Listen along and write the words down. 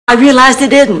I realized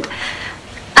it didn't.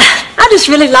 I just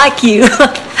really like you.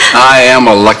 I am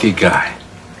a lucky guy.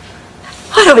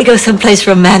 Why don't we go someplace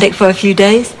romantic for a few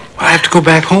days? I have to go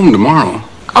back home tomorrow.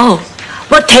 Oh,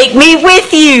 well, take me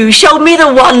with you. Show me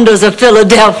the wonders of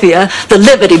Philadelphia, the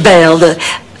Liberty Bell, the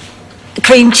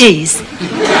cream cheese.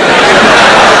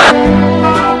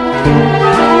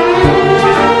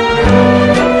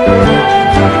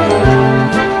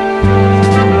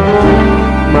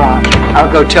 Mom, I'll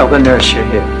go tell the nurse you're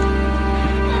here.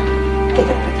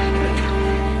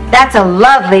 That's a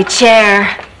lovely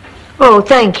chair. Oh,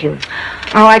 thank you.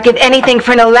 Oh, I'd give anything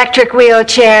for an electric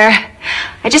wheelchair.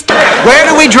 Where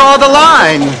do we draw the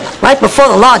line? Right before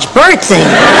the large bird thing.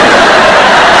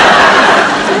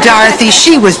 Dorothy,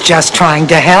 she was just trying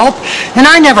to help, and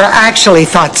I never actually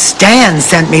thought Stan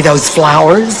sent me those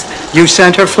flowers. You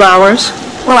sent her flowers?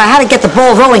 Well, I had to get the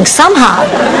ball rolling somehow.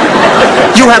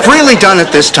 You have really done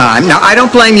it this time. Now, I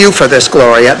don't blame you for this,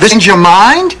 Gloria. This is your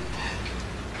mind?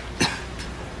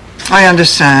 I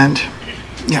understand.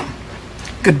 Yeah.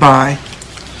 Goodbye.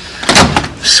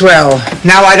 Swell.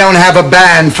 Now I don't have a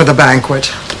band for the banquet.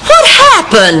 What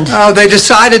happened? Oh, they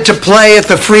decided to play at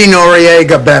the Free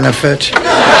Noriega benefit.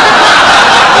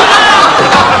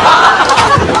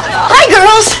 Hi,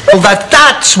 girls. Well,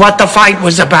 that's what the fight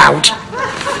was about.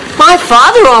 My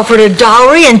father offered a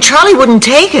dowry and Charlie wouldn't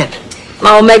take it.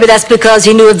 Oh, maybe that's because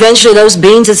he knew eventually those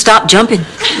beans would stop jumping.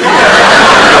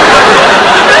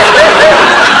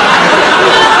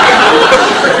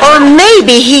 Or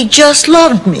maybe he just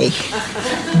loved me.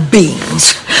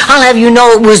 Beans. I'll have you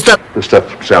know it was the... This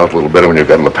stuff sounds a little better when you've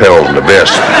got lapels and a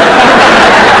vest.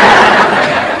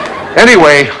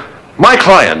 Anyway, my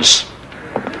clients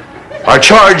are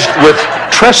charged with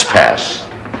trespass.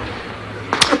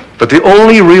 But the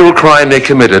only real crime they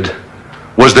committed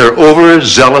was their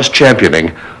overzealous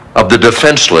championing of the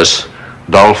defenseless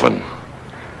dolphin.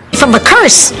 From the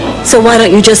curse. So why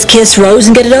don't you just kiss Rose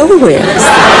and get it over with?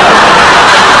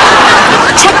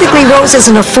 Technically, Rose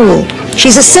isn't a fool.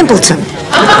 She's a simpleton.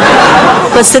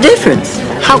 What's the difference?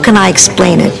 How can I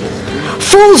explain it?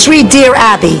 Fools read Dear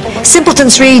Abby.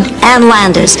 Simpletons read Ann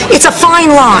Landers. It's a fine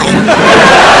line.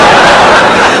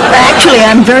 Actually,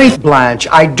 I'm very... Blanche,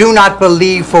 I do not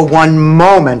believe for one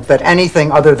moment that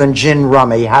anything other than gin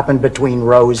rummy happened between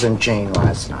Rose and Jane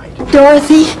last night.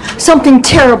 Dorothy, something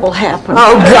terrible happened.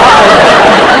 Oh, God!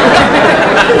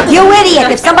 You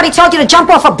idiot! If somebody told you to jump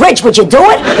off a bridge, would you do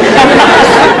it?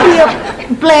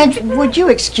 Blanche, would you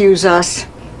excuse us?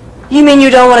 You mean you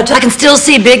don't want to... I can still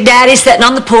see Big Daddy sitting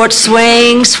on the porch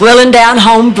swing, swilling down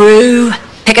home brew,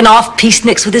 picking off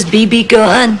peaceniks with his BB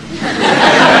gun.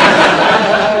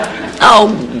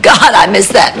 Oh, God, I miss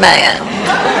that man.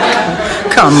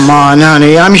 Come on,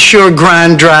 honey. I'm sure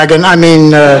Grand Dragon, our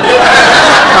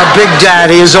Big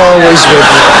Daddy is always with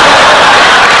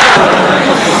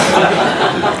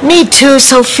you. Me too,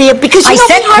 Sophia, because I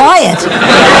said quiet.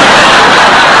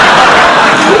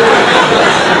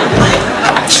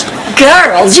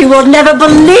 Girls, you will never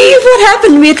believe what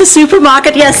happened to me at the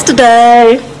supermarket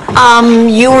yesterday.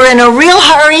 You were in a real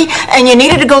hurry, and you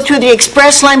needed to go through the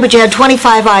express line, but you had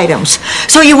 25 items.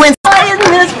 So you went... Isn't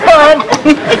this fun?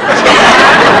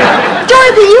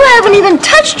 Dorothy, you haven't even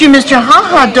touched your Mr.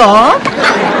 Ha-Ha dog.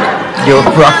 You're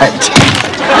right.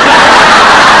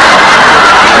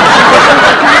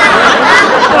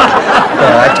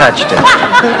 I touched it.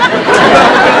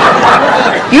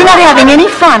 You're not having any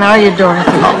fun, are you,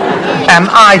 Dorothy? Am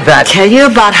I that? Tell you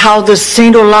about how the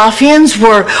St. Olafians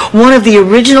were one of the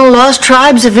original lost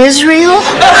tribes of Israel?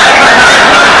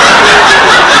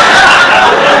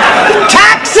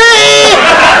 Taxi!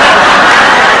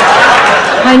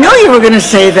 I know you were going to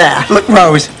say that. Look,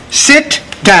 Rose, sit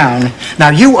down. Now,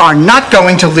 you are not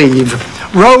going to leave.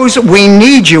 Rose, we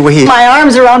need you here. My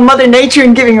arms around Mother Nature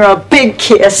and giving her a big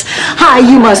kiss. Hi,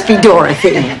 you must be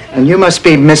Dorothy. And you must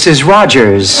be Mrs.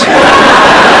 Rogers.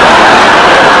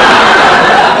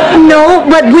 No,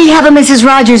 but we have a Mrs.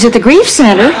 Rogers at the Grief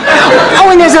Center. Oh,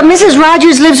 and there's a Mrs.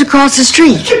 Rogers lives across the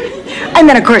street. And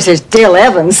then, of course, there's Dale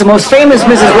Evans, the most famous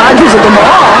Mrs. Rogers of them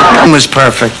all. It was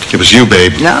perfect. It was you,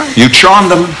 babe. No. You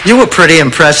charmed them. You were pretty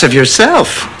impressive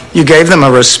yourself. You gave them a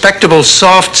respectable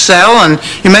soft sell, and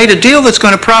you made a deal that's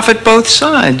going to profit both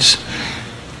sides.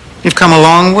 You've come a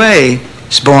long way,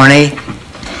 Sporny.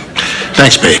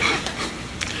 Thanks, babe.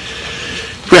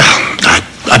 Well,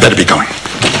 I better be going.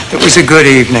 It was a good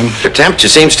evening. Your temperature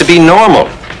seems to be normal.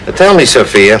 Now tell me,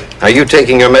 Sophia, are you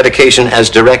taking your medication as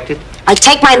directed? I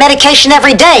take my medication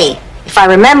every day, if I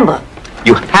remember.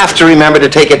 You have to remember to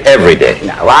take it every day.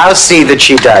 Now, I'll see that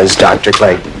she does, Dr.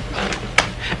 Clayton.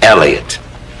 Elliot.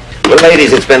 Well,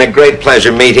 ladies, it's been a great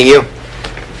pleasure meeting you.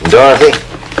 Dorothy,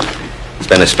 It's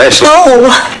been especially...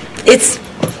 Oh, it's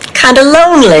kind of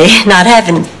lonely not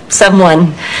having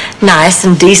someone nice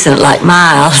and decent like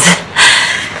Miles.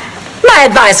 My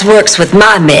advice works with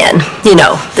my men, you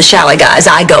know, the shallow guys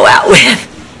I go out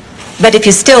with. But if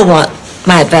you still want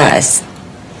my advice,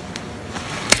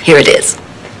 here it is.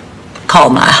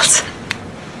 Call Miles.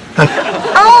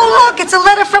 Oh, look, it's a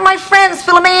letter from my friends,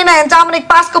 Philomena and Dominic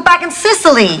Bosco back in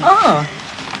Sicily. Oh.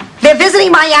 They're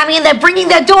visiting Miami and they're bringing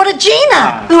their daughter,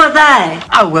 Gina. Who are they?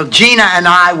 Oh, well, Gina and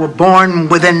I were born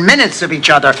within minutes of each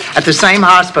other at the same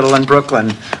hospital in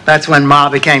Brooklyn. That's when Ma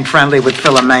became friendly with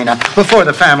Philomena, before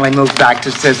the family moved back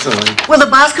to Sicily. Will the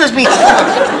Boscos be...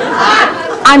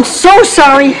 I'm so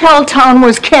sorry Helltown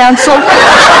was canceled.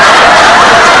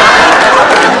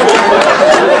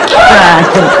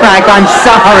 Frank, I'm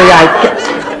sorry.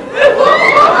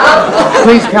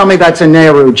 Please tell me that's a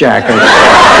Nehru jacket.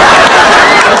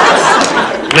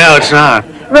 No, it's not.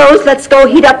 Rose, let's go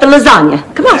heat up the lasagna.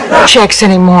 Come on. Checks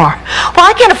anymore. Well,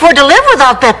 I can't afford to live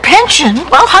without that pension.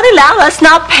 Well, honey, now let's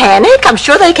not panic. I'm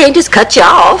sure they can't just cut you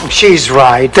off. She's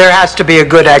right. There has to be a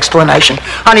good explanation.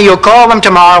 Honey, you'll call them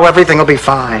tomorrow. Everything will be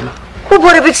fine. Well,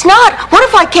 what if it's not? What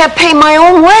if I can't pay my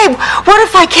own way? What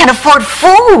if I can't afford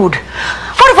food?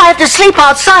 What if I have to sleep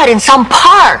outside in some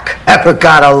park? Ever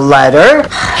got a letter?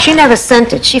 She never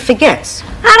sent it. She forgets.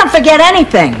 I don't forget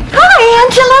anything. Hi,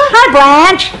 Angela. Hi,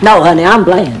 Blanche. No, honey, I'm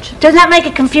Blanche. Doesn't that make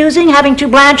it confusing, having two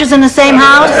Blanches in the same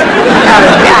house?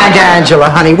 And Angela,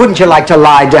 honey, wouldn't you like to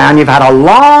lie down? You've had a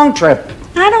long trip.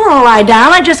 I don't want to lie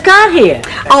down. I just got here.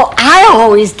 Oh, I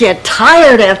always get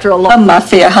tired after a long... My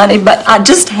fear, honey, but I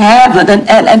just haven't,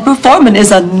 and performing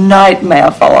is a nightmare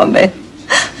for me.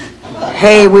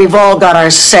 Hey, we've all got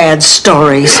our sad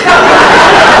stories.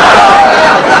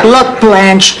 Look,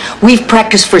 Blanche, we've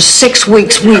practiced for 6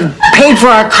 weeks. We've paid for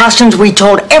our costumes. We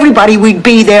told everybody we'd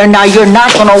be there. Now you're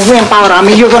not going to wimp out on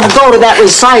me. You're going to go to that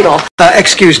recital.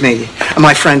 Excuse me.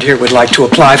 My friend here would like to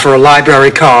apply for a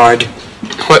library card.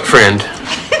 What friend?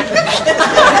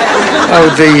 Oh,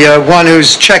 the one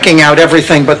who's checking out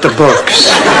everything but the books.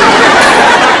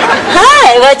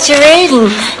 Hi, what you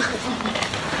reading?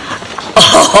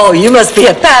 Oh, you must be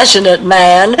a passionate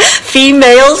man.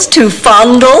 Females to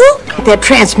fondle? That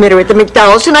transmitter at the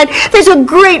McDonald's tonight. There's a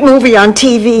great movie on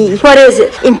TV. What is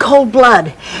it? In Cold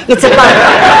Blood. It's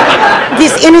about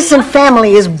this innocent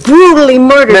family is brutally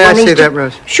murdered. May I when see that,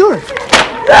 Rose? Sure.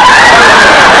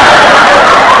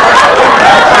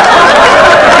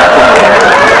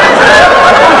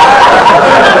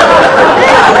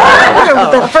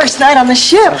 The first night on the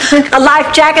ship. A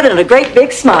life jacket and a great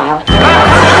big smile.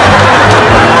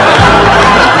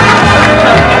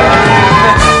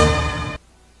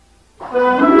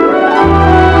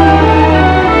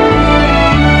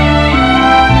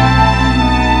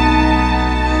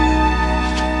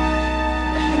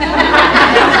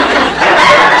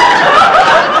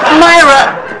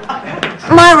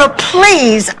 Myra,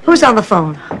 please. Who's on the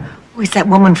phone? Who's that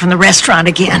woman from the restaurant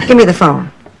again? Give me the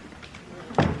phone.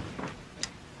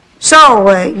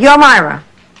 So, you're Myra.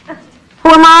 Who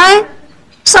am I?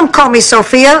 Some call me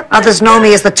Sophia. Others know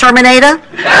me as the Terminator.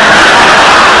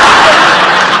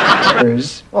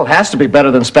 Well, it has to be better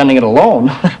than spending it alone.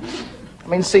 I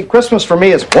mean, see, Christmas for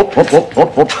me is whoop, whoop, whoop,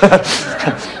 whoop, whoop.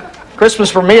 Christmas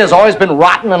for me has always been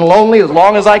rotten and lonely as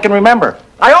long as I can remember.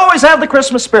 I always have the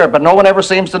Christmas spirit, but no one ever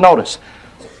seems to notice.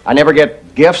 I never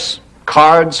get gifts,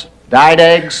 cards, dyed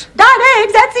eggs. Dyed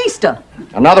eggs? That's Easter.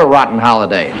 Another rotten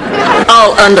holiday.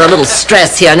 All under a little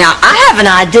stress here. Now, I have an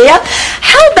idea.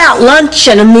 How about lunch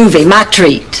and a movie, my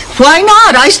treat? Why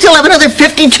not? I still have another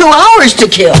 52 hours to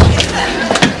kill.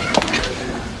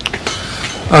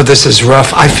 Oh, this is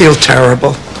rough. I feel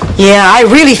terrible. Yeah, I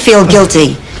really feel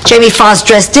guilty. Jamie Foss's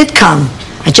dress did come.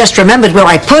 I just remembered where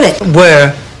I put it.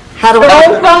 Where? How do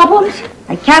No problems?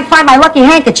 I can't find my lucky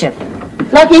handkerchief.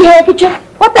 Lucky handkerchief?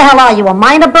 What the hell are you, a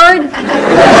minor bird?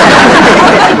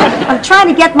 I'm trying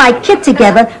to get my kit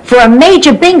together for a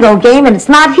major bingo game, and it's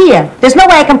not here. There's no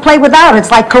way I can play without it. It's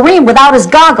like Kareem without his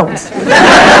goggles.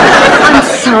 I'm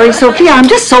sorry, Sophia. I'm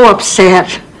just so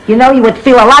upset. You know, you would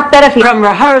feel a lot better if you... From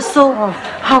rehearsal.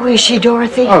 How is she,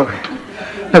 Dorothy? Oh,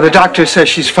 no, the doctor says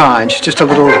she's fine. She's just a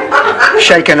little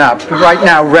shaken up. Right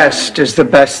now, rest is the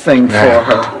best thing for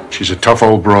her. She's a tough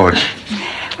old broad.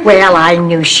 Well, I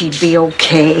knew she'd be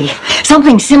okay.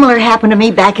 Something similar happened to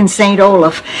me back in St.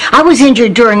 Olaf. I was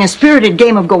injured during a spirited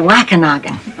game of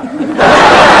Go-Wackanoggin.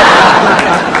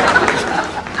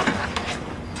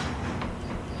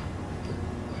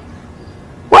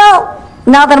 Well,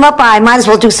 now that I'm up, I might as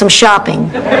well do some shopping.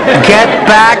 Get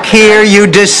back here, you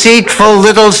deceitful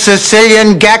little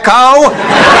Sicilian gecko!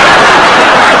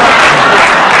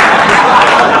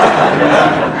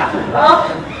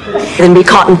 Than be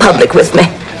caught in public with me.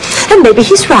 And maybe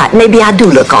he's right. Maybe I do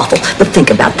look awful. But think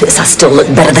about this. I still look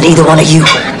better than either one of you.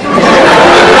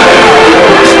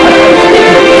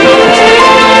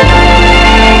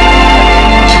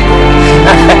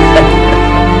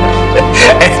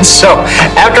 And so,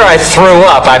 after I threw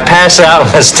up, I pass out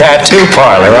in this tattoo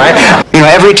parlor, right? You know,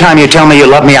 every time you tell me you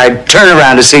love me, I turn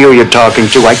around to see who you're talking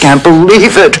to. I can't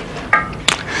believe it.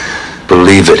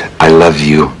 Believe it, I love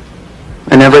you.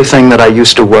 And everything that I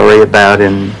used to worry about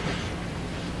and,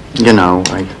 you know,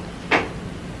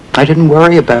 I didn't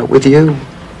worry about with you.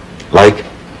 Like?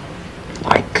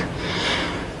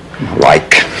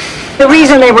 The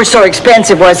reason they were so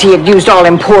expensive was he had used all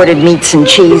imported meats and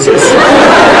cheeses.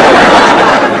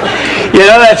 You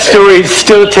know, that story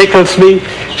still tickles me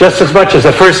just as much as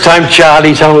the first time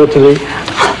Charlie told it to me.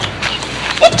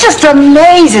 It just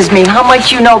amazes me how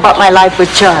much you know about my life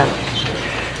with Charlie.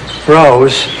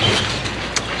 Rose.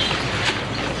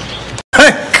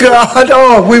 God,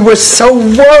 oh, we were so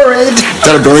worried.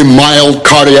 Had a very mild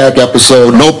cardiac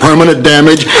episode, no permanent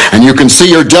damage, and you can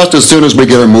see her just as soon as we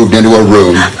get her moved into her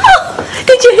room. Oh,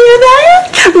 did you hear that?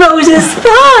 Rose is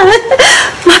fine.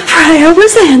 My prayer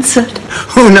was answered.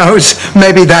 Who knows?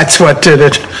 Maybe that's what did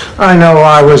it. I know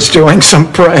I was doing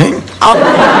some praying.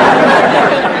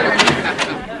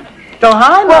 So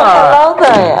hi, Ma. Well, hello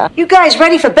there. You guys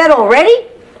ready for bed already?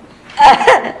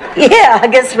 Yeah, I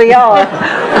guess we are.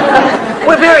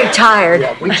 We're very tired.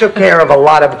 We took care of a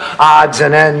lot of odds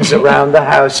and ends around the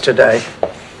house today.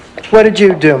 What did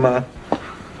you do, Ma?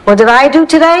 What did I do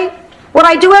today? What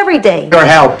I do every day. Your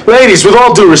help. Ladies, with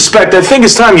all due respect, I think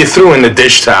it's time you threw in the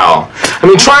dish towel. I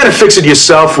mean, trying to fix it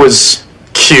yourself was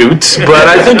cute, but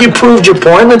I think you proved your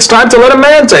point, and it's time to let a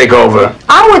man take over.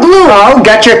 I'm with Lou. Oh,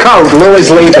 get your coat. Louie's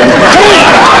leaving. Hey,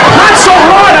 not so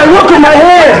hard. I look at my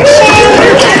hands.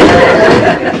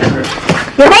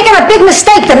 You're making a big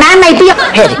mistake. The man may be a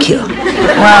pedicure.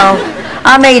 Well,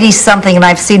 I'm 80-something, and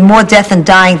I've seen more death and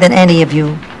dying than any of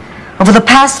you. Over the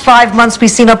past 5 months, we've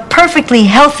seen a perfectly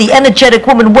healthy, energetic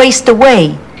woman waste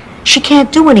away. She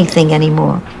can't do anything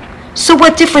anymore. So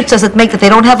what difference does it make that they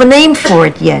don't have a name for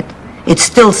it yet? It's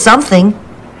still something.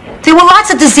 There were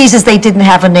lots of diseases they didn't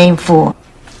have a name for.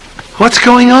 What's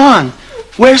going on?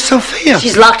 Where's Sophia?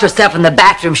 She's locked herself in the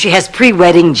bathroom. She has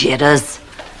pre-wedding jitters.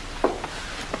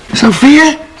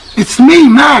 Sophia, it's me,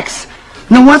 Max.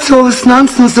 Now what's all this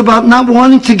nonsense about not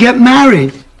wanting to get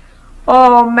married?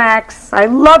 Oh, Max, I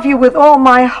love you with all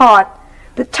my heart.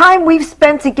 The time we've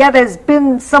spent together has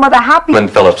been some of the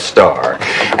happiest... Philip Starr,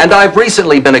 and I've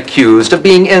recently been accused of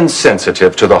being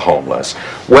insensitive to the homeless.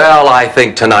 Well, I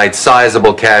think tonight's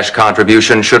sizable cash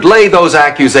contribution should lay those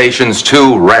accusations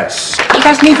to rest. He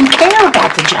doesn't even care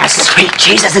about the justice. Sweet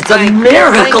Jesus, it's a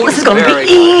miracle. This is going to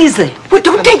be easy. Well,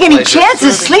 don't take any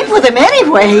chances. Sleep with him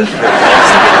anyway.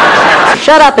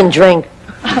 Shut up and drink.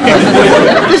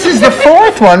 This is the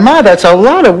fourth one, Ma. That's a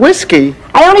lot of whiskey.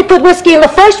 I only put whiskey in the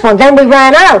first one, then we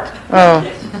ran out. Oh.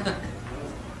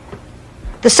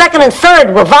 The second and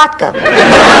third were vodka.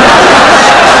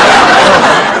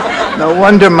 No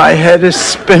wonder my head is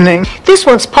spinning. This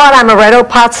one's part amaretto,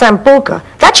 part sambuca.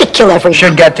 That should kill everyone.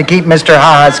 Should get to keep Mr.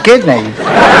 Ha-Ha's kidney.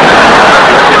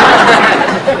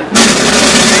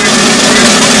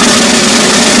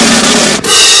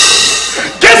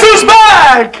 Guess who's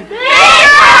back?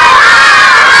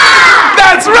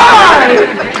 That's right!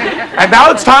 And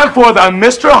now it's time for the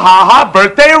Mr. Ha-Ha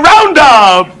birthday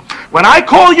roundup. When I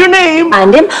call your name...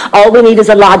 Find him. All we need is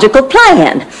a logical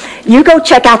plan. You go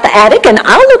check out the attic, and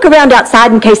I'll look around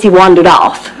outside in case he wandered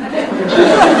off. Good.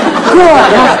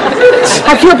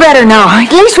 I feel better now.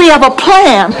 At least we have a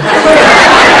plan.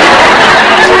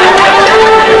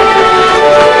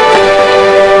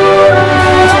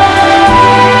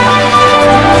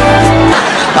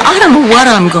 I don't know what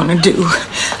I'm going to do.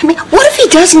 I mean, what if he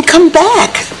doesn't come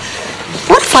back?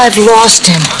 What if I've lost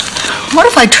him? What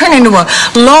if I turn into a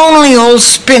lonely old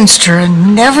spinster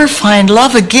and never find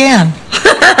love again?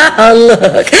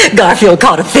 Look, Garfield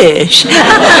caught a fish.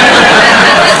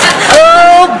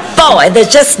 Oh, boy, there's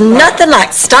just nothing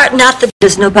like starting out the...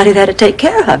 There's nobody there to take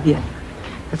care of you.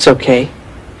 That's okay.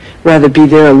 Rather be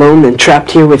there alone than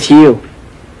trapped here with you.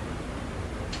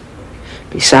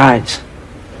 Besides,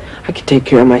 I can take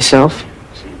care of myself.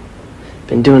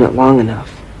 Been doing it long enough.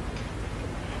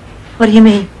 What do you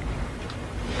mean?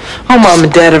 All Mom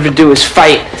and Dad ever do is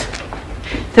fight.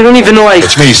 They don't even know I...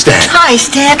 It's me, Stan. Hi,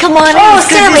 Stan. Come on in. Oh,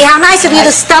 Stanley, how nice of you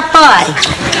to stop by.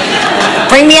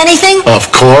 Bring me anything?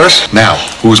 Of course. Now,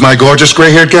 who's my gorgeous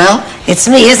gray-haired gal? It's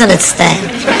me, isn't it, Stan?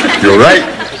 You're right.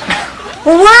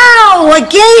 Wow, a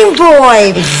Game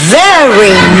Boy.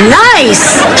 Very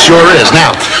nice. Sure is.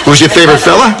 Now, who's your favorite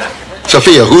fella?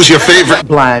 Sophia, who's your favorite?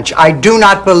 Blanche, I do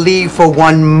not believe for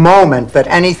one moment that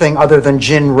anything other than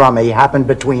gin rummy happened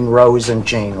between Rose and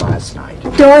Jane last night.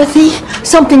 Dorothy,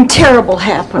 something terrible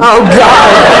happened. Oh,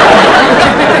 God!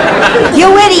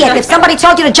 You idiot! If somebody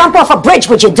told you to jump off a bridge,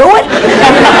 would you do it?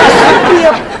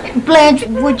 Blanche,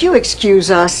 would you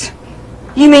excuse us?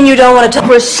 You mean you don't want to talk?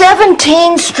 For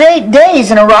 17 straight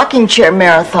days in a rocking chair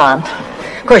marathon.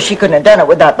 Of course, she couldn't have done it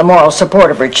without the moral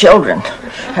support of her children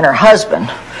and her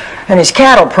husband and his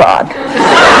cattle prod.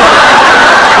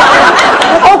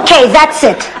 Okay, that's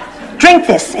it. Drink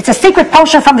this. It's a secret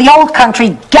potion from the old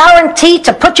country, guaranteed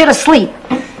to put you to sleep.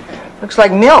 Looks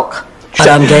like milk.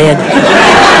 I'm dead.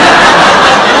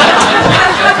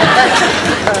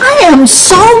 I am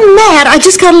so mad. I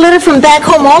just got a letter from back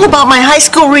home all about my high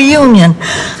school reunion.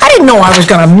 I didn't know I was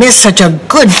going to miss such a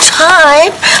good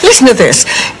time. Listen to this.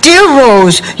 Dear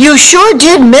Rose, you sure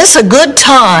did miss a good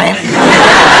time.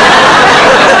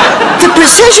 The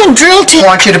precision drill team... I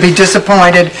want you to be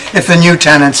disappointed if the new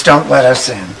tenants don't let us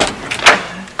in.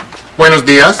 Buenos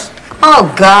dias.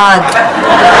 Oh, God.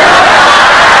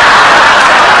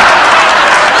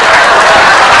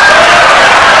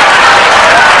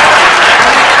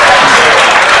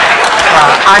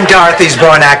 I'm Dorothy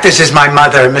Zbornak. This is my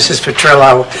mother, Mrs.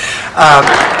 Petrillo.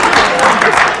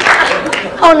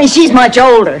 Only she's much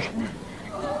older.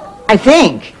 I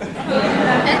think.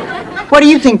 What do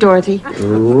you think, Dorothy?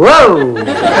 Whoa! I'm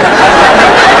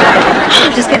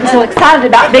just getting so excited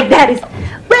about Big Daddy's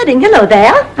wedding. Hello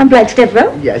there. I'm Blanche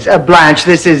Devereaux. Yes, Blanche,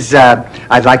 this is,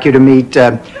 I'd like you to meet,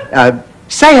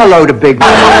 say hello to Big...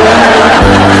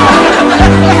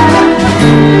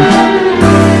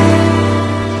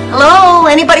 Hello,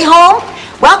 anybody home?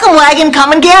 Welcome wagon,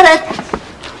 come and get it.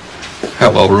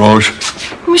 Hello, Rose.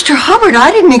 Mr. Hubbard,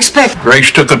 I didn't expect...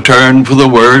 Grace took a turn for the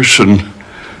worse, and,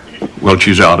 well,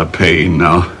 she's out of pain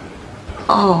now.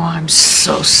 Oh, I'm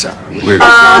so sorry.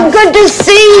 Good to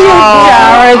see you,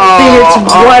 Dorothy. It's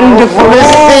wonderful to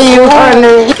see you,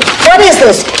 honey. What is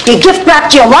this? You gift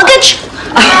wrapped your luggage?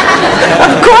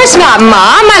 Of course not,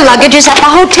 Ma. My luggage is at the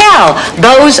hotel.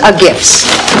 Those are gifts.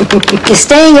 You're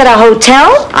staying at a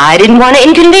hotel? I didn't want to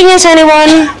inconvenience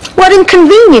anyone. What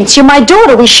inconvenience? You're my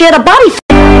daughter. We shared a body.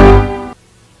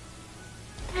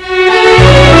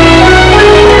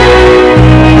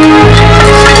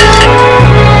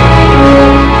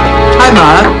 Hi,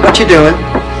 Ma. What you doing?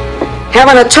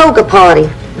 Having a toga party.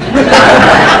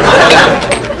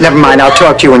 Never mind. I'll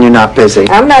talk to you when you're not busy.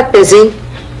 I'm not busy,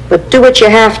 but do what you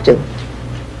have to.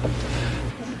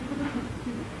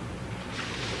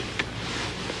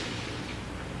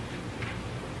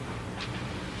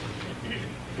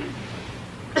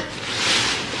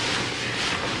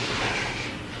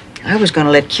 I was going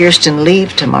to let Kirsten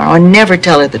leave tomorrow and never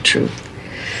tell her the truth.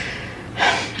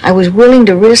 I was willing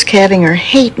to risk having her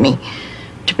hate me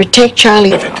to protect Charlie.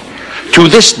 To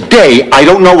this day, I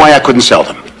don't know why I couldn't sell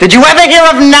them. Did you ever hear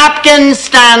of napkins,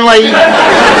 Stanley?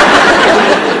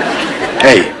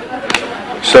 Hey,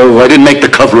 so I didn't make the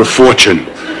cover of Fortune.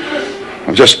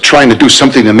 I'm just trying to do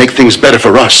something to make things better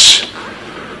for us.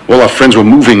 All our friends were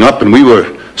moving up and we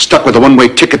were stuck with a one-way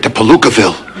ticket to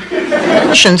Palookaville.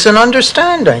 Patience and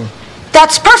understanding.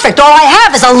 That's perfect. All I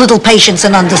have is a little patience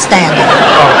and understanding.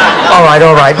 All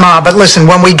right, Ma, but listen,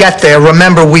 when we get there,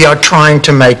 remember we are trying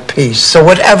to make peace. So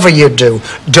whatever you do,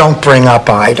 don't bring up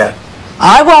Ida.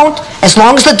 I won't, as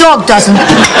long as the dog doesn't.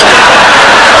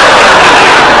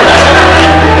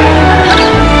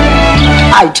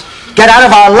 Right. Get out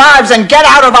of our lives and get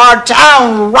out of our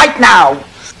town right now.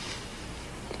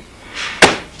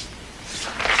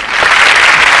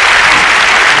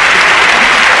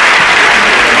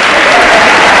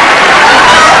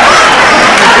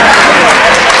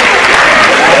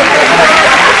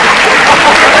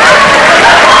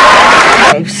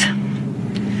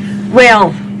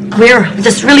 Well, we're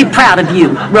just really proud of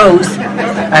you, Rose.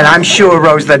 And I'm sure,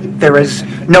 Rose, that there is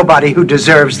nobody who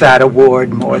deserves that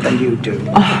award more than you do.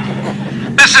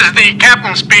 This is the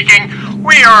captain speaking.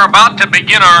 We are about to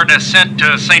begin our descent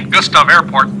to St. Gustav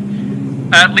Airport.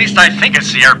 At least I think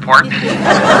it's the airport.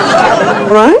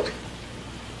 Right?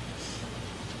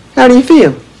 How do you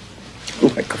feel?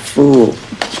 Like a fool.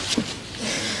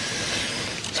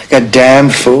 Like a damn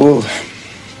fool.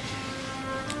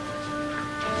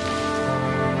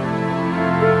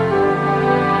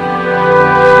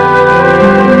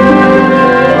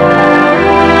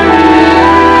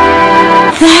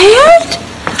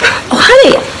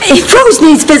 If Rose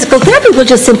needs physical therapy, we'll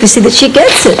just simply see that she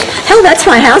gets it. Hell, that's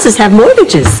why houses have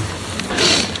mortgages.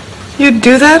 You'd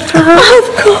do that for her?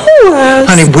 Of course.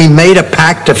 Honey, we made a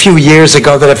pact a few years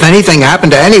ago that if anything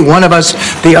happened to any one of us,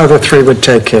 the other three would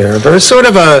take care of her. Sort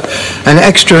of an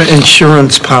extra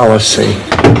insurance policy.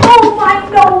 Oh, my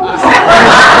nose!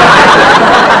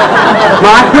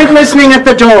 Ma, quit listening at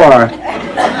the door.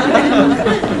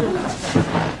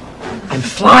 I'm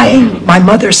flying my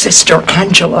mother's sister,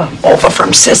 Angela, over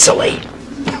from Sicily.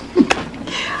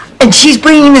 And she's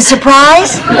bringing the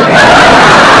surprise?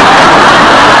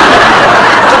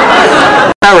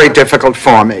 Very difficult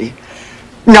for me.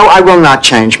 No, I will not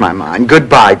change my mind.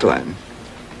 Goodbye, Glenn.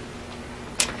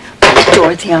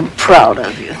 Dorothy, I'm proud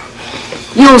of you.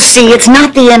 You'll see, it's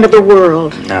not the end of the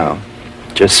world. No,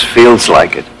 just feels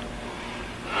like it.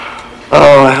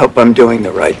 Oh, I hope I'm doing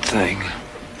the right thing.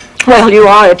 Well, you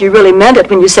are if you really meant it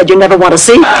when you said you never want to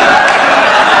see.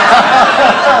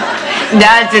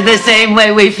 That's the same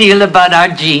way we feel about our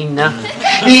Gina.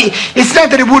 It's not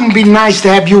that it wouldn't be nice to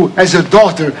have you as a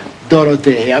daughter,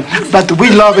 Dorothea, but we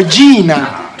love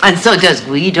Gina. And so does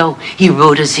Guido. He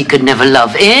wrote us he could never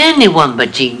love anyone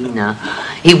but Gina.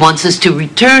 He wants us to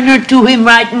return her to him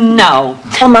right now.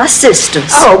 Oh, my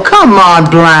sisters. Oh, come on,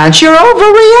 Blanche. You're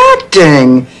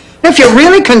overreacting. If you're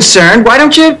really concerned, why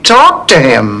don't you talk to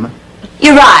him?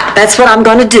 You're right. That's what I'm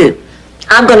going to do.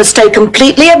 I'm going to stay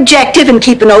completely objective and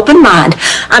keep an open mind.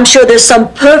 I'm sure there's some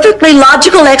perfectly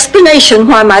logical explanation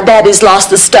why my daddy's lost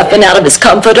the stuffing out of his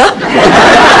comforter.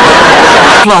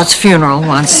 Claude's funeral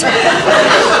once.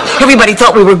 Everybody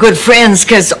thought we were good friends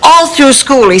because all through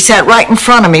school he sat right in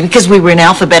front of me because we were in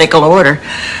alphabetical order.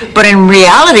 But in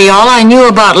reality, all I knew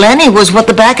about Lenny was what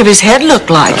the back of his head looked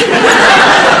like.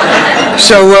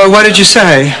 So, what did you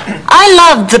say? I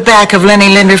loved the back of Lenny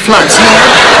Linderflood's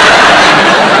head.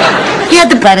 He had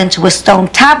to bite into a stone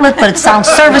tablet, but it sounds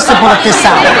serviceable at this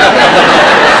hour.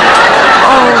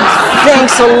 Oh,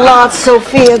 thanks a lot,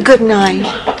 Sophia. Good night.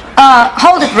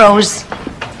 Hold it, Rose.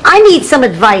 I need some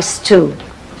advice, too.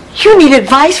 You need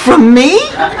advice from me?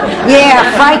 Yeah,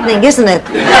 frightening, isn't it?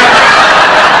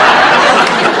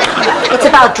 It's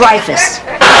about Dreyfus.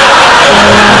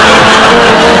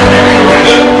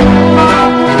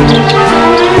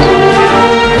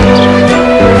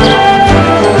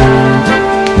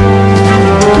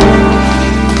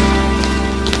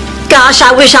 Gosh,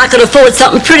 I wish I could afford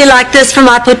something pretty like this for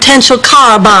my potential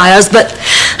car buyers, but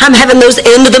I'm having those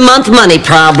end-of-the-month money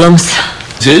problems.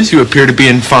 You appear to be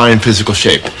in fine physical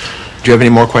shape. Do you have any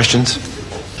more questions?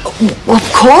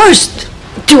 Of course.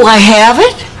 Do I have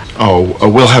it? Oh,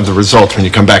 we'll have the results when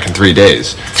you come back in 3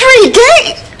 days. 3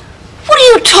 days? What are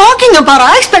you talking about?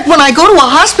 I expect when I go to a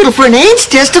hospital for an AIDS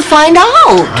test to find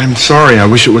out. I'm sorry, I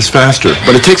wish it was faster,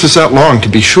 but it takes us that long to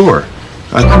be sure.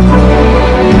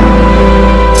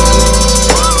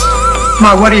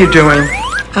 Ma, what are you doing?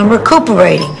 I'm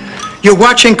recuperating. You're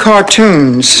watching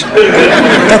cartoons.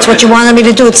 That's what you wanted me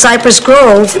to do at Cypress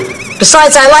Grove.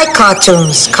 Besides, I like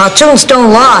cartoons. Cartoons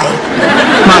don't lie.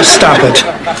 Ma, stop it.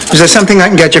 Is there something I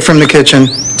can get you from the kitchen?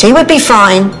 Tea would be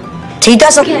fine. Tea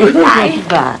doesn't...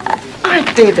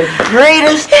 Aren't they the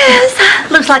greatest? Yes.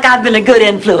 Looks like I've been a good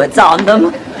influence on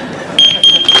them.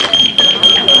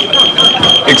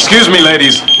 Excuse me,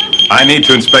 ladies. I need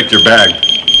to inspect your bag.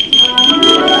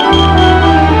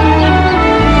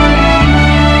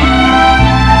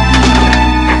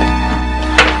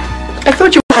 I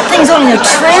thought you things only a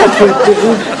tramp would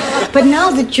do. But now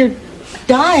that you're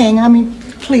dying, I mean,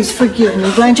 please forgive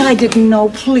me, Blanche. I didn't know,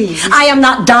 please. I am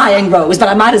not dying, Rose, but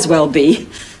I might as well be.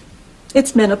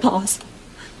 It's menopause.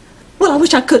 Well, I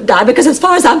wish I could die, because as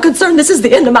far as I'm concerned, this is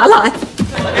the end of my life.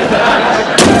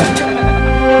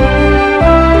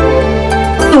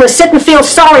 I would sit and feel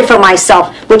sorry for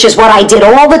myself, which is what I did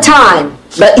all the time.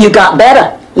 But you got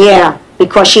better. Yeah,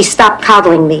 because she stopped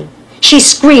coddling me. She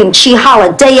screamed, she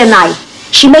hollered day and night.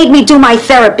 She made me do my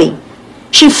therapy.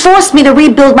 She forced me to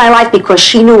rebuild my life because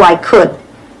she knew I could.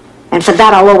 And for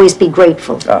that, I'll always be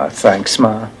grateful. Thanks,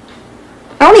 Ma.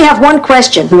 I only have one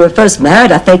question. When we were first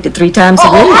married, I faked it 3 times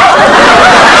a week.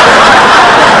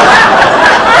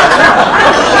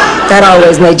 That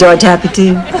always made George happy,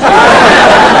 too.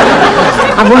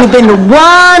 I've only been to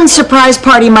one surprise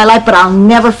party in my life, but I'll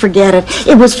never forget it.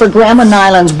 It was for Grandma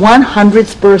Nyland's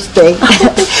 100th birthday.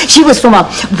 She was from a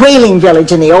whaling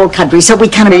village in the old country, so we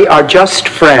We are just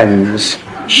friends.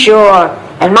 Sure.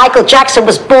 And Michael Jackson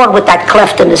was born with that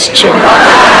cleft in his chin.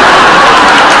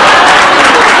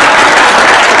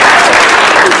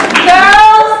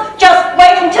 Girls, just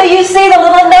wait until you see the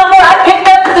little number I picked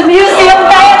up at the museum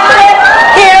basket.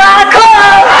 Here I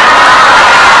come.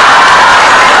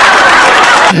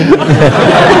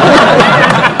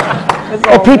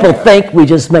 Oh, people think we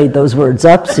just made those words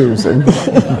up, Susan.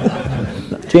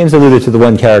 James alluded to the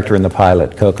one character in the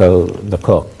pilot, Coco the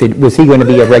cook. Was he going to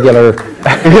be a regular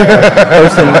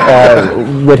person?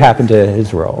 What happened to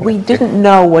his role? We didn't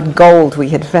know what gold we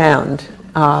had found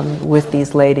with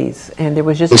these ladies, and there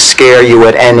was just... Scare you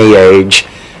at any age,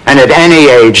 and at any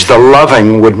age the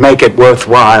loving would make it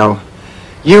worthwhile.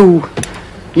 You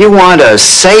want a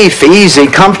safe, easy,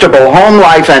 comfortable home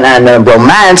life and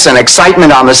romance and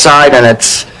excitement on the side, and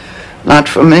it's not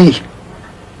for me.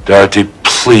 Dorothy,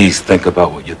 please think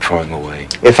about what you're throwing away.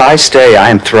 If I stay, I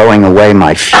am throwing away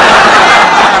my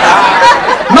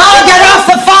Ma, get off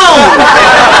the phone!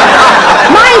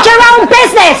 Mind your own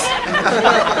business!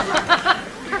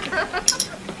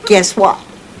 Guess what?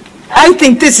 I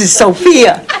think this is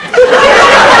Sophia.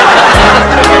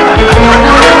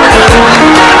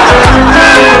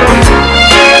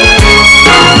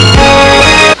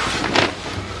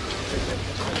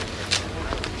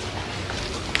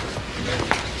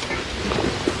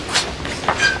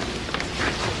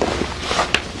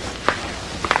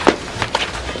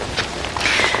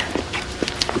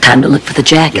 Time to look for the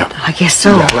jacket. Yeah. I guess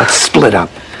so. Yeah, let's split up.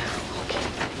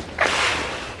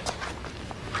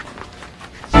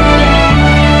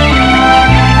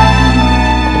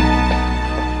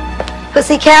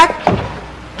 Pussycat,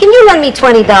 can you lend me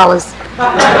 $20?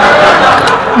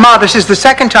 Ma, this is the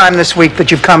second time this week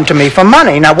that you've come to me for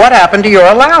money. Now, what happened to your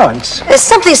allowance?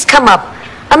 Something's come up.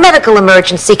 A medical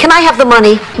emergency. Can I have the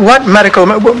money? What medical...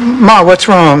 Ma, what's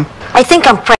wrong? I think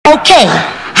I'm pregnant. Okay.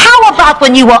 How about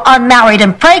when you were unmarried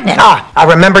and pregnant? I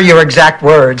remember your exact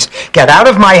words. Get out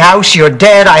of my house, you're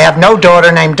dead, I have no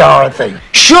daughter named Dorothy.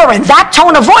 Sure, in that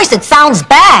tone of voice, it sounds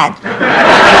bad.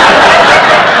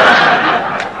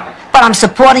 But I'm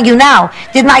supporting you now.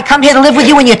 Didn't I come here to live with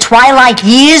you in your twilight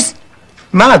years?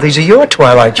 Ma, these are your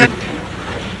twilight years.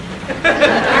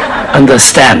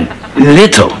 Understand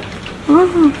little.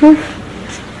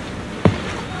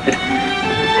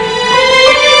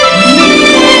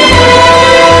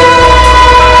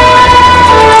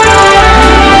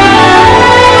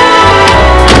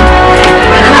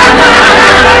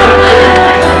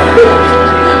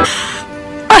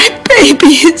 My baby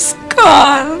is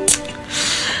gone.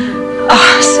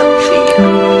 Oh, Sophia.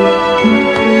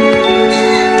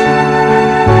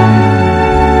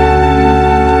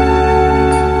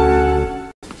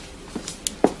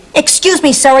 Excuse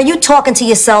me, sir, are you talking to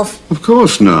yourself? Of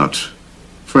course not.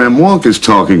 Fram Walker's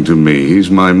talking to me. He's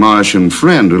my Martian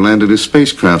friend who landed his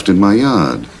spacecraft in my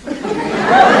yard.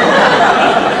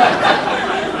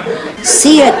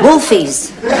 See you at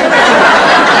Wolfie's.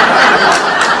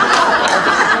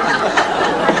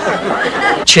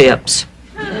 Chips.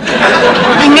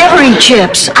 I never eat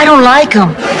chips. I don't like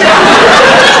them.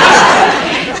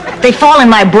 They fall in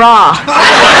my bra.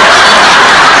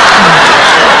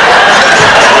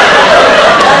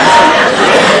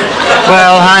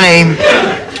 Well, honey,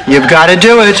 you've got to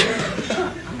do it.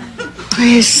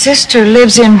 His sister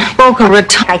lives in Boca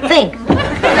Raton. I think.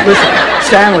 Listen,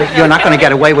 Stanley, you're not going to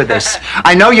get away with this.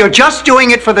 I know you're just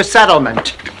doing it for the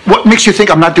settlement. What makes you think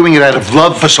I'm not doing it out of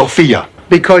love for Sophia?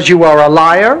 Because you are a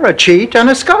liar, a cheat, and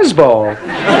a scuzzball.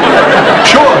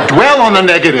 Sure, dwell on the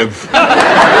negative.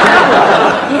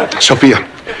 Sophia,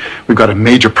 we've got a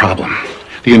major problem.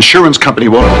 The insurance company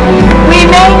won't... We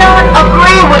may not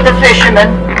agree with the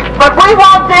fishermen, but we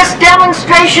want this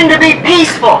demonstration to be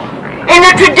peaceful. In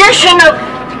the tradition of,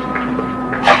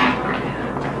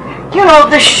 you know,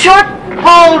 the short,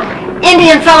 bald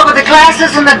Indian fellow with the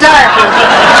glasses and the diapers.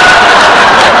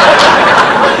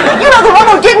 You know, the one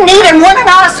who didn't eat and won an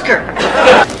Oscar.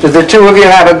 Did the two of you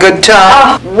have a good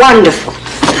time? Oh, wonderful.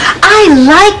 I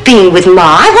like being with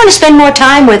Ma. I want to spend more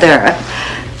time with her.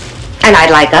 And I'd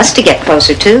like us to get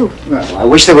closer, too. Well, I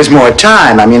wish there was more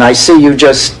time. I mean, I see you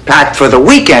just packed for the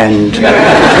weekend.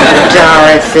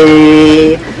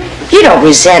 Dorothy, you don't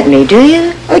resent me, do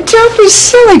you? Oh, don't be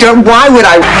silly. Why would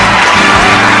I...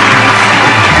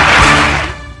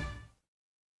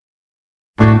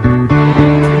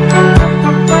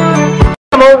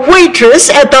 I'm a waitress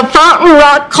at the Fountain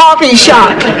Rock Coffee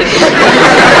Shop.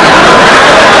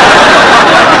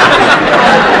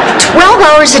 12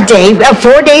 hours a day,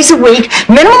 4 days a week,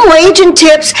 minimum wage and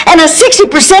tips, and a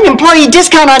 60% employee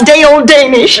discount on day-old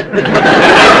Danish.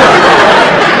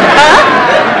 Huh?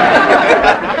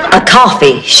 A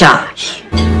coffee shop.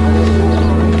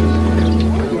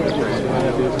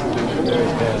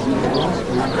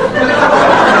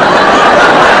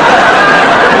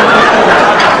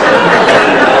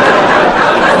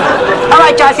 All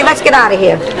right, Darcy, let's get out of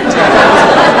here.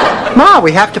 Ma,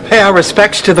 we have to pay our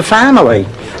respects to the family.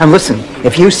 And listen,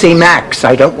 if you see Max,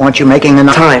 I don't want you making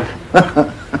enough time.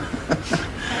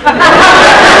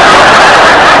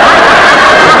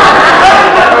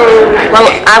 Well,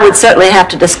 I would certainly have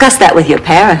to discuss that with your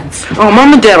parents. Oh,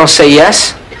 Mom and Dad will say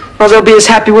yes. Well, they'll be as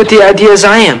happy with the idea as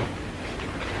I am.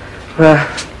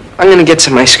 I'm gonna get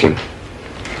some ice cream.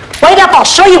 Wait up, I'll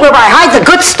show you where I hide the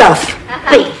good stuff.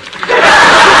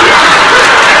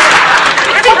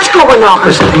 What's going on?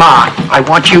 Listen, Ma, I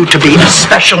want you to be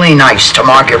especially nice to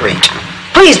Marguerite.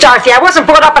 Please, Dorothy, I wasn't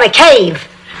brought up in a cave.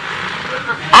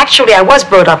 Actually, I was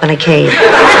brought up in a cave.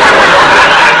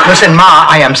 Listen, Ma,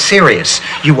 I am serious.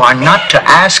 You are not to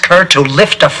ask her to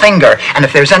lift a finger, and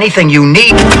if there's anything you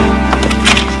need...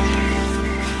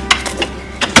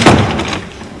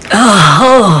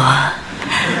 Oh.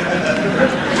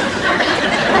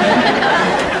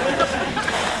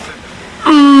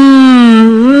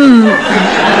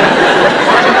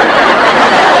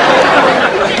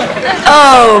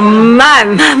 Oh, my.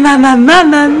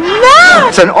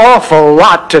 It's an awful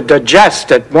lot to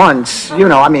digest at once. You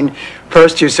know, I mean,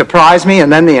 first you surprise me, and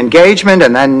then the engagement,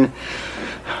 and then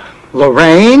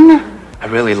Lorraine. I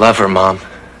really love her, Mom.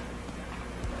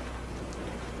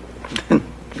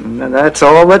 That's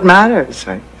all that matters.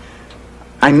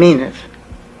 I mean it.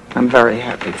 I'm very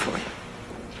happy for you.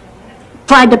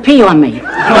 Tried to pee on me.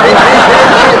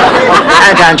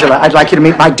 Aunt Angela, I'd like you to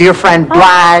meet my dear friend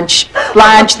Blanche.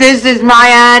 Blanche, this is my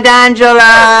Aunt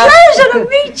Angela. Pleasure to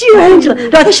meet you, Angela.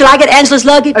 Dorothy, shall I get Angela's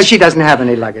luggage? She doesn't have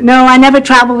any luggage. No, I never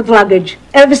travel with luggage.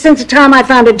 Ever since the time I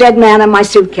found a dead man in my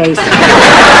suitcase.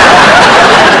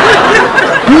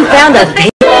 You found a baby?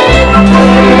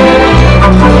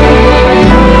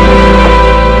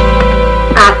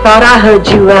 I thought I heard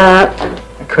you, I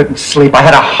couldn't sleep. I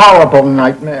had a horrible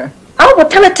nightmare. Oh, well,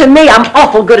 tell it to me. I'm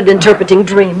awful good at interpreting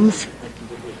dreams.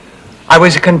 I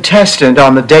was a contestant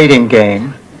on the dating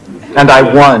game, and I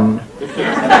won.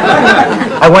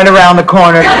 I went around the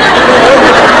corner.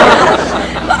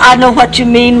 I know what you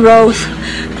mean, Rose.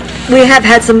 We have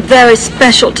had some very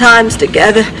special times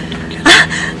together.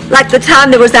 Like the time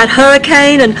there was that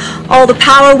hurricane and all the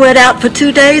power went out for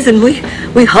 2 days and we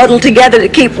huddled together to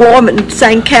keep warm and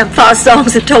sang campfire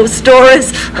songs and told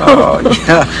stories. Oh,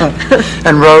 yeah.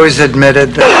 And Rose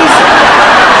admitted that.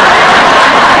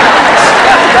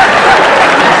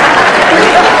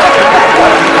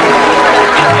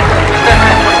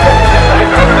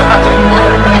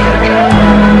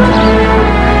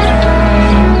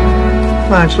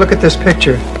 Blanche, look at this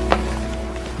picture.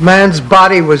 Man's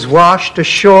body was washed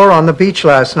ashore on the beach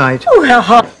last night. Oh, how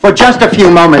hot. For just a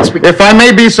few moments. If I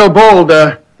may be so bold,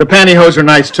 the pantyhose are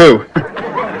nice too.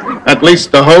 At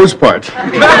least the hose part.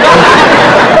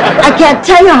 I can't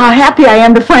tell you how happy I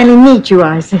am to finally meet you,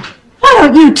 Isaac. Why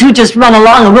don't you two just run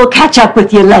along and we'll catch up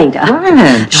with you later?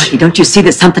 Blanche. Dorothy, don't you see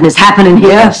that something is happening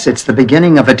here? Yes, it's the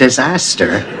beginning of a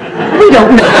disaster. We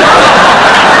don't know.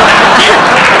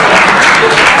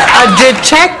 A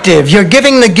detective? You're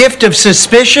giving the gift of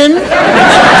suspicion?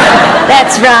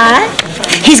 That's right.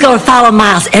 He's going to follow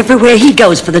Miles everywhere he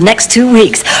goes for the next 2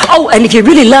 weeks. Oh, and if you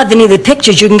really loved any of the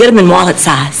pictures, you can get them in wallet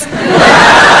size. Well,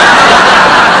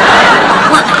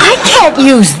 I can't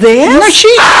use this. No,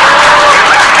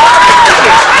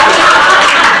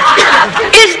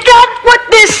 Is that what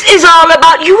this is all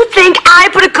about? You think I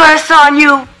put a curse on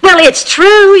you? Well, it's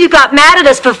true. You got mad at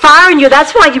us for firing you.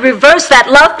 That's why you reversed that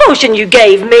love potion you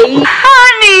gave me.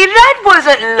 Honey, that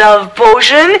wasn't love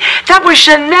potion. That was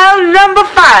Chanel number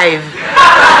 5.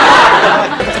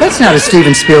 That's not a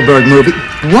Steven Spielberg movie.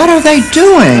 What are they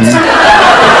doing?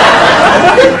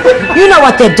 You know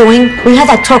what they're doing. We had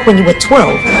that talk when you were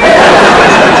 12.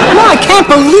 No, I can't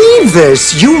believe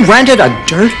this. You rented a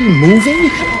dirty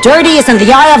movie? Dirty is in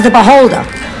the eye of the beholder.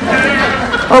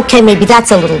 Okay, maybe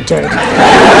that's a little dirty.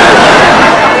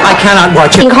 I cannot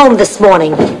watch it. Home this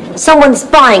morning. Someone's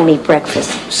buying me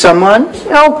breakfast. Someone?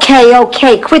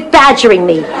 Okay. Quit badgering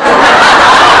me.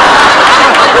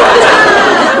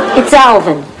 It's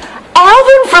Alvin.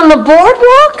 Alvin from the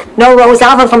boardwalk? No, Rose,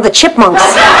 Alvin from the Chipmunks.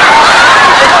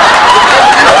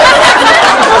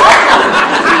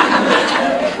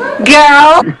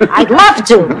 Girl, I'd love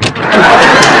to.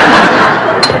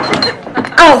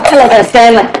 Oh, hello there,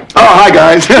 Stanley. Oh, hi,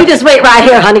 guys. You just wait right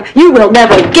here, honey. You will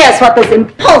never guess what this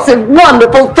impulsive,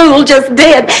 wonderful fool just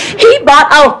did. He bought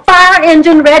a fire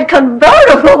engine red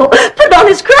convertible, put on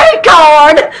his credit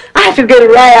card. I have to get a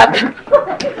wrap.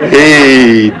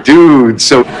 Hey, dude,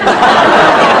 so...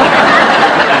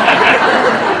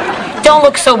 Don't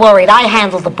look so worried. I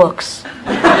handle the books.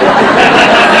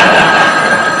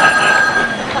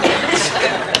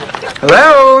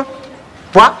 Hello?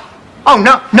 What? Oh,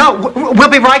 no, we'll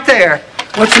be right there.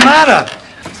 What's the matter?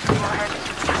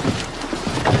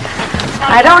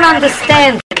 I don't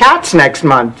understand. Cat's next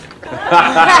month.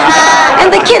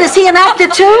 And the kid, is he an actor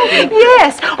too?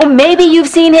 Yes. Or maybe you've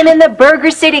seen him in the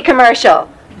Burger City commercial.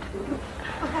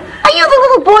 Are you the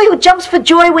little boy who jumps for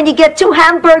joy when you get 2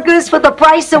 hamburgers for the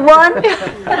price of 1?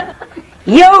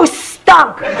 You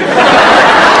stunk! Let's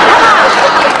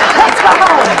go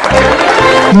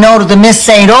home. No to the Miss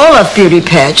St. Olaf beauty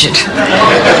pageant.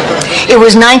 It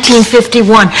was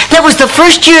 1951. That was the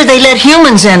first year they let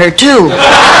humans enter, too.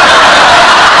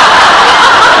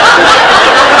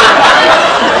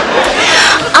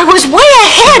 I was way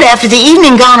ahead after the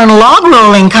evening gown and log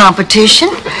rolling competition.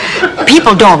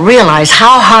 People don't realize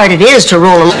how hard it is to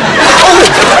roll a...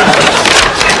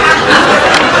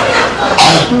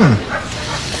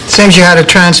 Seems you had a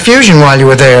transfusion while you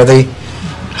were there. The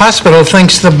hospital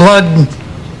thinks the blood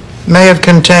may have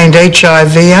contained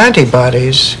HIV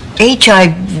antibodies.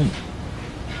 HIV?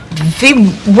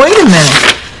 Wait a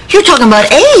minute. You're talking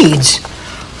about AIDS.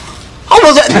 Oh,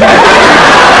 well,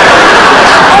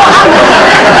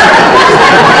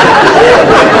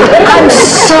 I'm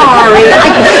sorry.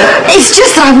 It's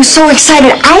just that I was so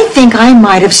excited. I think I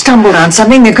might have stumbled on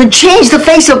something that could change the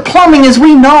face of plumbing as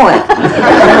we know it.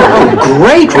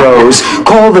 Great, Rose.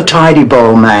 Call the Tidy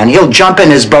Bowl man. He'll jump in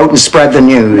his boat and spread the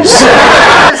news.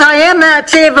 Yes, I am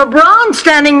that Ava Braun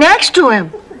standing next to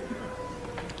him.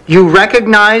 You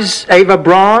recognize Ava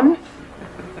Braun?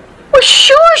 Well,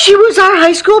 sure, she was our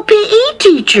high school PE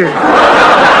teacher.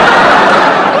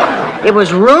 It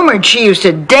was rumored she used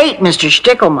to date Mr.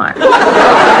 Stickelmeyer.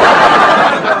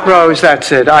 Rose,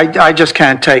 that's it. I just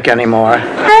can't take any more.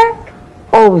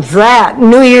 Oh, that,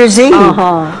 New Year's Eve.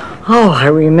 Oh, I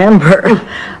remember.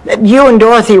 You and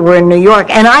Dorothy were in New York,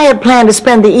 and I had planned to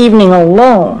spend the evening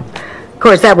alone. Of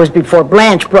course, that was before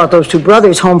Blanche brought those 2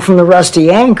 brothers home from the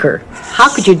Rusty Anchor. How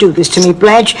could you do this to me,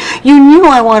 Blanche? You knew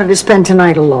I wanted to spend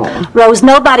tonight alone. Rose,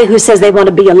 nobody who says they want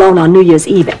to be alone on New Year's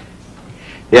Eve.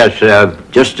 Yes,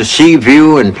 just a sea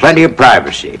view and plenty of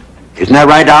privacy. Isn't that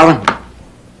right, darling?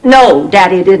 No,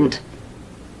 Daddy didn't.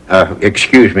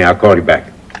 Excuse me, I'll call you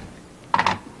back.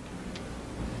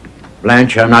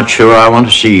 Blanche, I'm not sure I want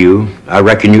to see you. I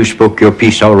reckon you spoke your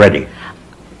piece already.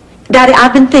 Daddy,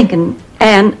 I've been thinking,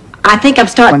 and I think I'm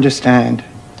starting... Understand.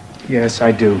 Yes,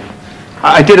 I do.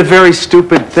 I did a very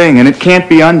stupid thing, and it can't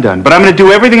be undone. But I'm going to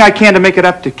do everything I can to make it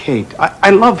up to Kate. I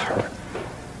love her.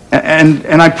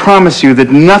 And I promise you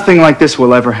that nothing like this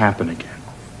will ever happen again.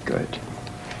 Good.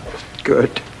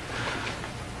 Good.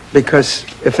 Because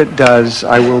if it does,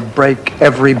 I will break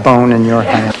every bone in your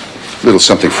hand. Little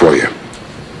something for you.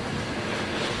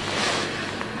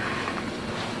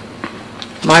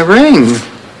 My ring.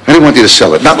 I didn't want you to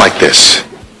sell it. Not like this.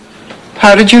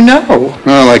 How did you know?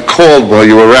 Well, I called while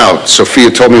you were out. Sophia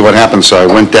told me what happened, so I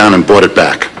went down and bought it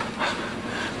back.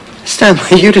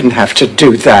 Stanley, you didn't have to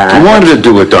do that. I wanted to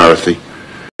do it, Dorothy.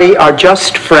 We are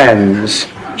just friends.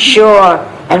 Sure.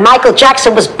 And Michael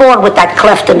Jackson was born with that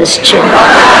cleft in his chin.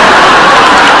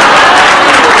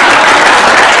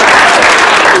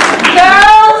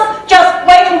 Girls, just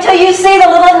wait until you see the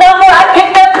little number I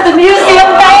picked up at the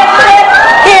museum basket.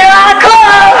 Here I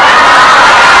come.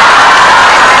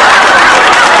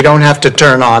 You don't have to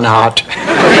turn on hot.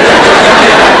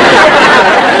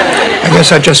 I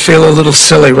guess I just feel a little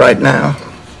silly right now.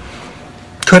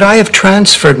 Could I have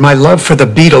transferred my love for the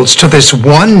Beatles to this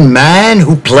one man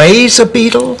who plays a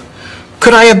Beatle?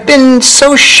 Could I have been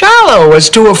so shallow as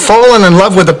to have fallen in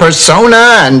love with the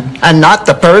persona and not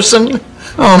the person?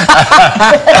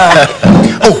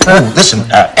 Listen,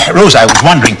 Rose, I was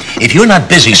wondering, if you're not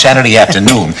busy Saturday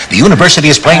afternoon, the university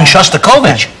is playing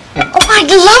Shostakovich. Oh, I'd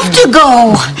love to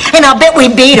go. And I'll bet we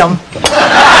beat them.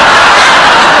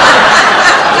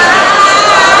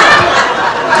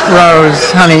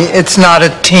 Rose, honey, it's not a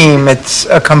team, it's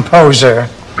a composer.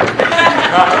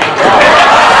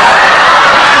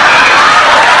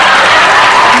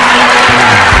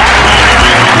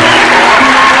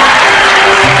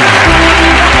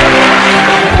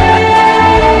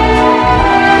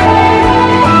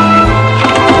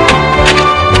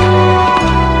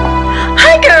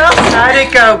 Hi, girls. How'd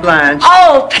it go, Blanche?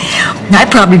 Oh, I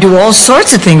probably do all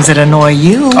sorts of things that annoy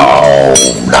you. Oh,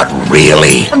 not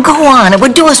really. Go on. It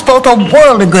would do us both a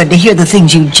world of good to hear the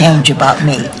things you change about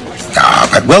me.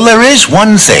 But, well, there is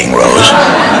one thing, Rose.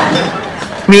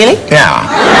 Really? Yeah.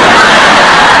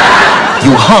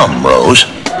 You hum, Rose.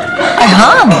 I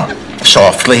hum?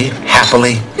 Softly,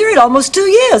 happily. Period, almost 2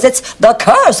 years. It's the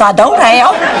curse I don't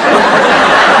have.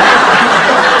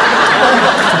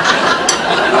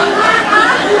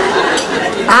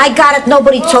 I got it,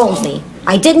 nobody told me.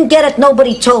 I didn't get it,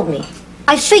 nobody told me.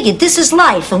 I figured this is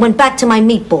life and went back to my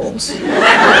meatballs.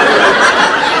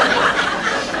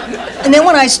 And then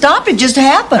when I stopped, it just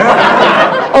happened.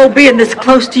 Oh, being this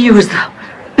close to you is the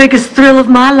biggest thrill of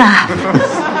my life.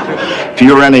 If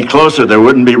you were any closer, there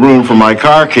wouldn't be room for my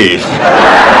car keys.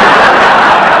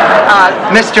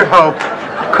 Mr. Hope,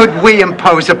 could we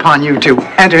impose upon you to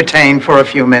entertain for a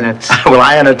few minutes? Will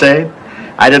I entertain?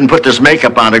 I didn't put this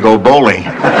makeup on to go bowling.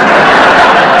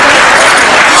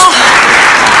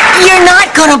 You're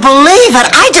not gonna believe it.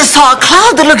 I just saw a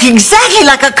cloud that looked exactly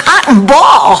like a cotton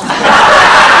ball.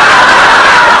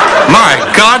 My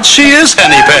God, she is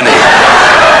Henny Penny.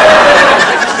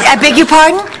 I beg your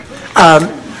pardon?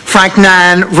 Frank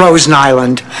Nan, Rose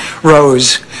Nyland.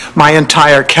 Rose, my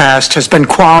entire cast has been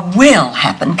Will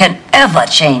happen can ever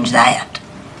change that.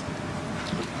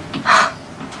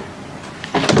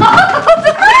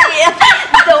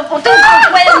 Dopo tutto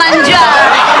quel mangiare.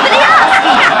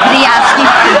 Briaschi.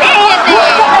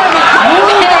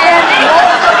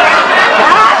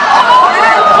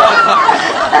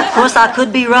 Of course, I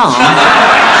could be wrong.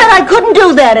 Then I couldn't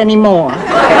do that anymore.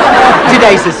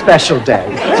 Today's a special day.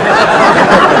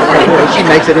 She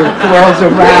makes it, it twirls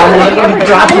around, and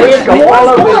drops it, go all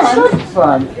over. It's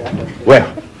fun. Well,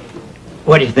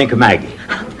 what do you think of Maggie?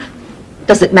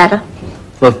 Does it matter?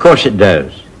 Well, of course it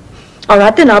does. All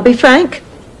right, then I'll be frank.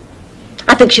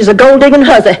 I think she's a gold-digging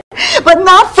hussy. But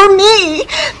not for me.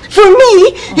 For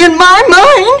me, in my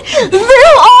mind,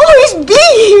 they'll always be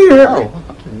here. Oh,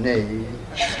 nay.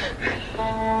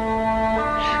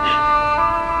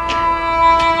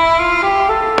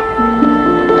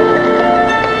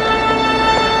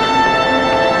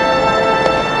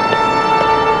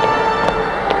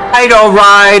 All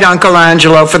right, Uncle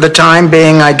Angelo. For the time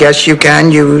being, I guess you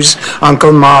can use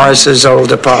Uncle Morris's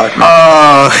old apartment.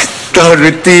 Oh,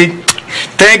 Dorothy,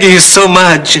 thank you so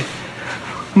much.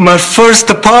 My first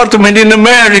apartment in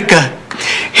America.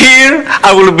 Here,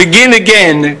 I will begin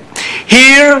again.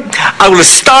 Here, I will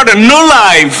start a new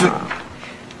life.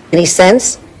 Any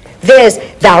sense? There's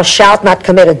thou shalt not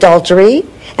commit adultery,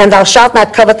 and thou shalt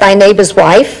not covet thy neighbor's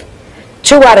wife.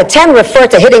 2 out of 10 refer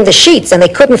to hitting the sheets, and they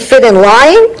couldn't fit in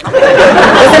lying?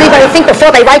 Does anybody think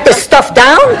before they write this stuff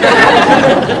down?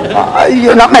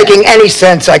 You're not making any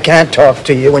sense. I can't talk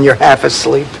to you when you're half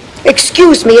asleep.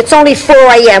 Excuse me, it's only 4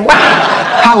 a.m.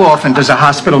 How often does a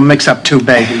hospital mix up 2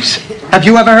 babies? Have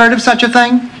you ever heard of such a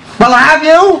thing? Well, have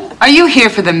you? Are you here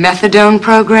for the methadone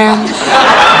program?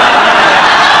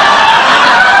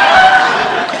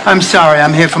 I'm sorry,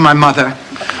 I'm here for my mother.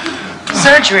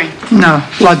 Surgery? No,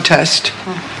 blood test.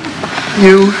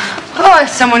 You? Oh, is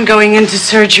someone going into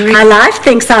surgery? My life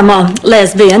thinks I'm a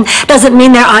lesbian. Doesn't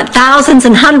mean there aren't thousands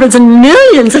and hundreds and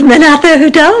millions of men out there who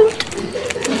don't.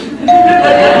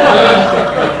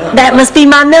 That must be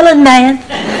my milling man.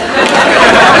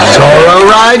 Zorro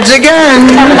rides again.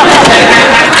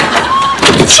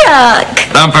 Chuck.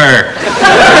 Thumper.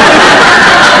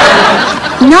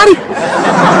 Naughty.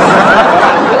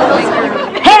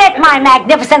 Hit it, my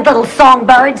magnificent little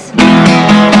songbirds.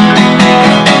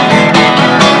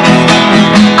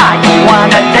 I don't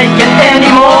want to take it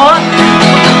anymore.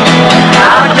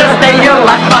 Now just lay your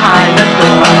life behind the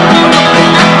door.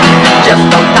 Just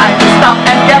no time to stop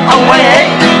and get away.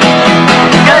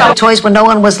 Toys when no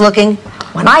one was looking.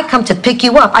 When I come to pick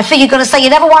you up, I figure you're going to say you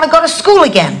never want to go to school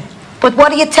again. But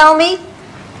what do you tell me?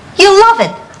 You love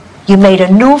it. You made a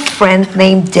new friend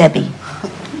named Debbie.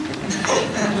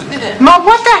 Mom,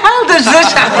 what the hell does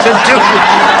this have to do?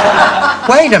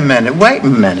 Wait a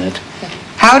minute.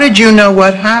 How did you know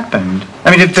what happened?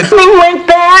 I mean, if the Thing went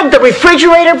bad, the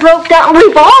refrigerator broke down,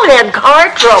 we've all had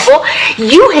car trouble.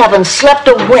 You haven't slept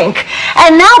a wink.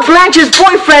 And now Blanche's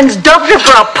boyfriend's dubbed her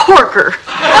for a porker.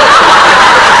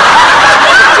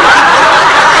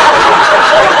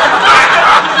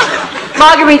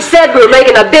 Marguerite said we were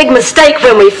making a big mistake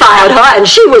when we fired her, and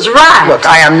she was right. Look,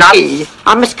 I am not...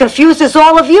 I'm as confused as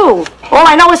all of you. All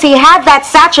I know is he had that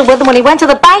satchel with him when he went to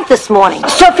the bank this morning.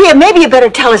 Sophia, maybe you better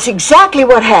tell us exactly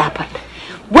what happened.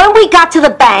 When we got to the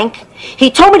bank,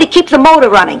 he told me to keep the motor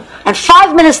running. And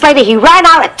 5 minutes later, he ran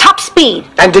out at top speed.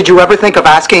 And did you ever think of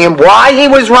asking him why he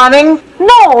was running?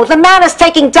 No, the man is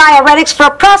taking diuretics for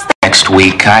a prostate. Next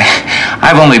week.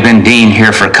 I've only been dean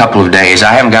here for a couple of days.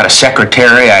 I haven't got a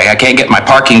secretary. I can't get my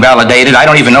parking validated. I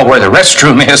don't even know where the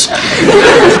restroom is.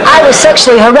 I was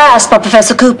sexually harassed by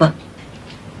Professor Cooper.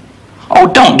 Oh,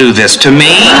 don't do this to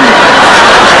me.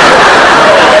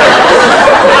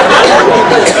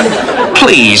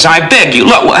 Please, I beg you.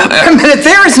 Look. Wait a minute,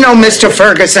 there is no Mr.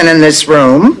 Ferguson in this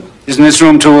room. Isn't this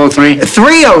room 203?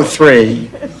 303.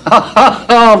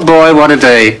 Oh, boy, what a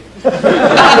day.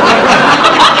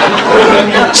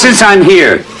 Since I'm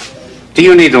here, do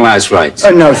you need the last rites?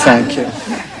 No, thank you.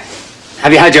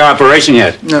 Have you had your operation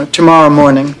yet? No, tomorrow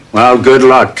morning. Well, good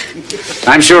luck.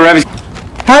 I'm sure everything...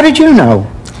 How did you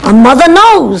know? A mother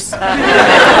knows.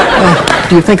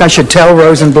 Do you think I should tell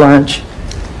Rose and Blanche?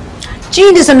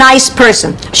 Jean is a nice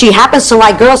person. She happens to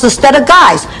like girls instead of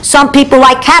guys. Some people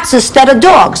like cats instead of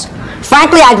dogs.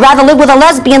 Frankly, I'd rather live with a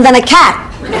lesbian than a cat.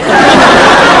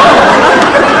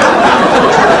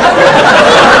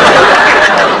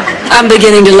 I'm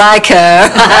beginning to like her.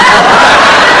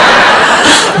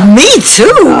 Me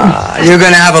too. You're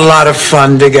going to have a lot of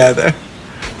fun together.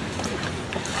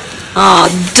 Oh,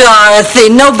 Dorothy,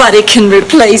 nobody can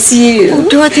replace you. Oh,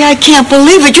 Dorothy, I can't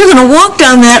believe it. You're going to walk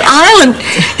down that aisle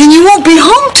and you won't be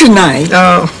home tonight.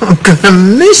 Oh, I'm going to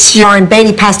miss you. And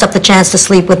Beatty passed up the chance to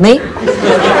sleep with me.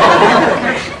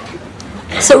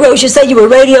 So, Rose, you said you were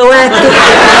radioactive?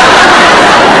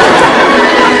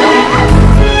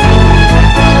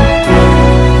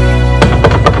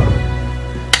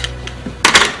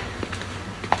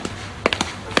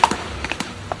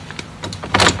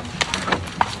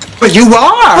 But you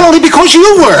are. Only because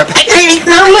you were. Hey,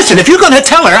 now listen, if you're going to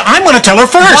tell her, I'm going to tell her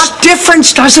first. What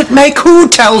difference does it make who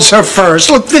tells her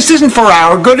first? Look, this isn't for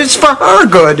our good, it's for her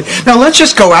good. Now let's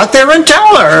just go out there and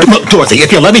tell her. Look, Dorothy,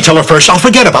 if you let me tell her first, I'll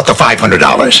forget about the $500.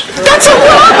 That's a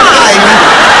lie!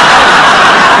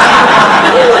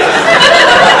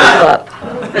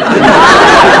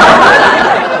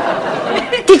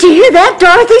 Did you hear that,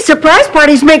 Dorothy? Surprise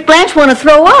parties make Blanche want to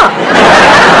throw up.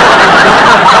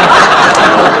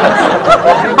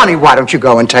 Honey, why don't you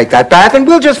go and take that bath and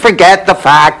we'll just forget the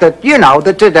fact that, you know,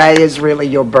 that today is really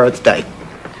your birthday.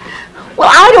 Well,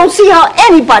 I don't see how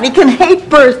anybody can hate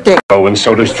birthday. Oh, and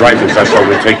so does Dreyfus. That's why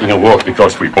we're taking a walk,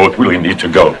 because we both really need to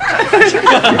go.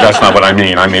 That's not what I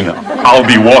mean. I mean, I'll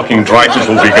be walking, Dreyfus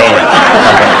will be going.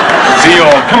 See you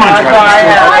all. Come on,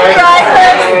 Dreyfus.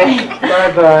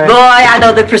 Bye-bye. Boy, I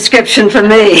know the prescription for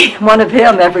me. One of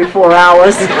him every 4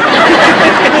 hours. Is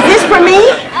this for me?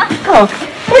 Oh,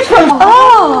 it's from...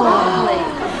 Oh!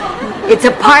 It's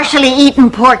a partially eaten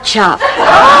pork chop.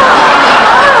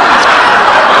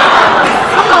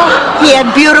 He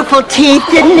had beautiful teeth,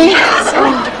 didn't he?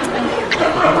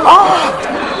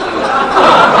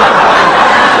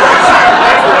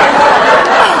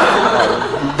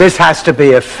 This has to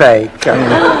be a fake.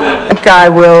 I think I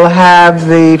will have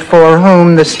the for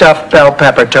whom the stuffed bell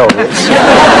pepper tolls.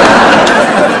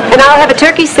 And I'll have a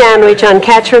turkey sandwich on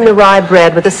Catcher in the Rye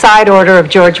bread with a side order of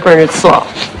George Bernard Slaw.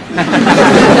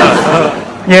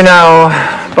 You know,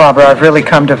 Barbara, I've really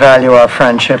come to value our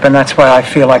friendship, and that's why I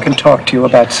feel I can talk to you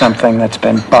about something that's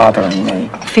been bothering me.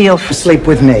 Feel free to sleep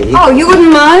with me. Oh, you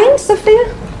wouldn't mind,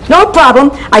 Sophia? No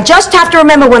problem. I just have to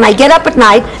remember when I get up at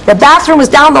night, the bathroom is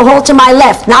down the hall to my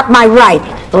left, not my right.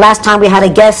 The last time we had a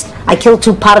guest, I killed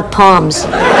 2 potted palms.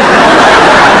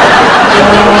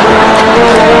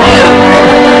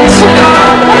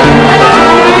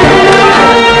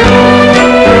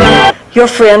 Your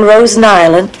friend, Rose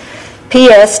Nyland.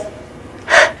 P.S.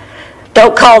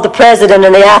 Don't call the president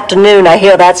in the afternoon. I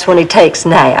hear that's when he takes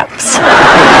naps.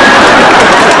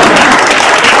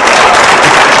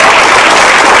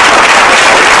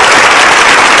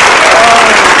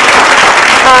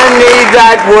 Honey,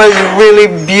 that was really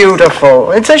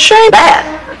beautiful. It's a shame.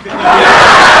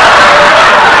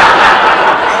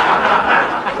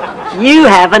 You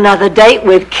have another date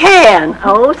with Ken.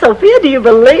 Oh, Sophia, do you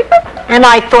believe it? And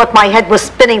I thought my head was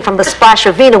spinning from the splash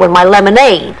of vino in my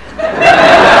lemonade.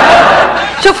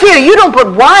 Sophia, you don't put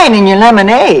wine in your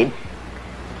lemonade.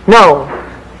 No.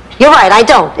 You're right, I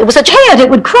don't. It was a Can't, it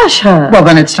would crush her. Well,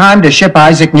 then it's time to ship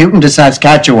Isaac Newton to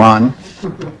Saskatchewan.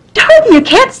 Dorothy, you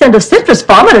can't send a citrus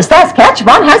farmer to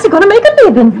Saskatchewan. How's he going to make a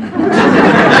living?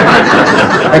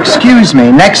 Excuse me,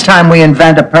 next time we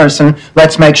invent a person,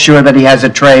 let's make sure that he has a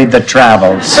trade that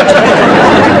travels.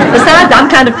 Besides, I'm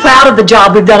kind of proud of the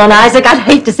job we've done on Isaac. I'd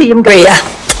hate to see him go.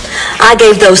 I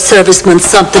gave those servicemen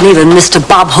something even Mr.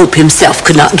 Bob Hope himself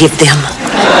could not give them.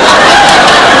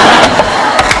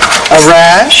 A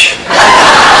rash?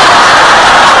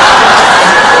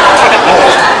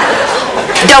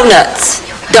 Donuts.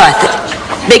 Dorothy,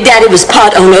 Big Daddy was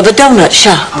part owner of a donut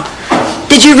shop.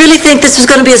 Did you really think this was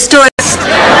going to be a story?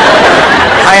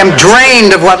 I am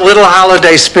drained of what little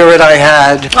holiday spirit I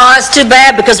had. Oh, it's too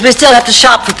bad because we still have to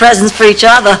shop for presents for each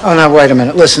other. Oh, now, wait a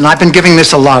minute. Listen, I've been giving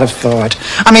this a lot of thought.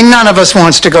 I mean, none of us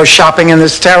wants to go shopping in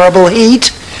this terrible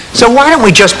heat. So why don't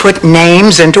we just put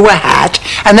names into a hat,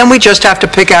 and then we just have to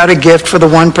pick out a gift for the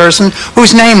one person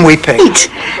whose name we picked.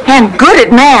 And good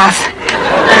at math.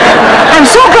 I'm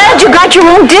so glad you got your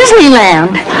own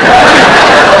Disneyland.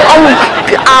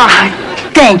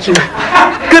 Thank you.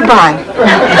 Goodbye.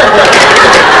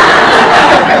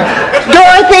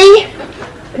 Dorothy?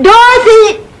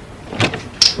 Dorothy!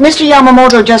 Mr.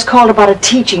 Yamamoto just called about a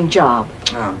teaching job.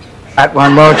 That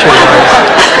one, won't you?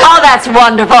 Oh, that's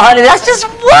wonderful, honey. That's just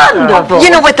wonderful. You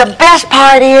know what the best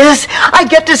part is? I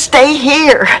get to stay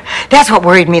here. That's what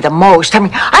worried me the most. I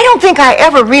mean, I don't think I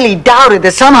ever really doubted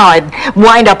that somehow I'd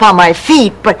wind up on my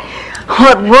feet, but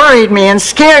what worried me and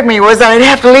scared me was that I'd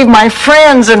have to leave my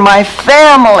friends and my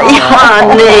family.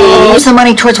 Honey. Use the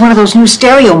money towards one of those new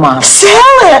stereo models.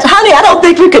 Sell it! Honey, I don't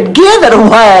think we could give it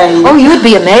away. Oh, you'd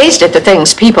be amazed at the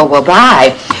things people will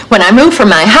buy. When I moved from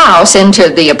my house into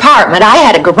the apartment, I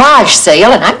had a garage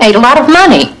sale and I made a lot of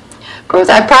money. Of course,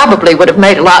 I probably would have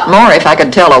made a lot more if I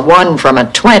could tell a 1 from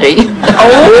a 20.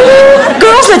 Oh,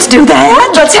 girls, let's do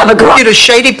that. Let's have a garage. You to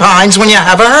Shady Pines when you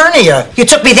have a hernia. You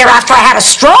took me there after I had a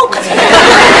stroke?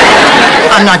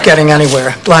 I'm not getting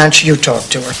anywhere. Blanche, you talk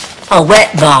to her. A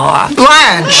wet bar.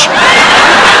 Blanche!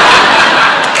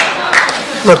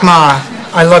 Look, Ma,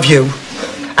 I love you,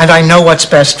 and I know what's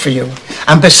best for you.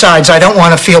 And besides, I don't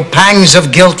want to feel pangs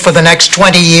of guilt for the next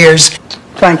 20 years.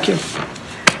 Thank you.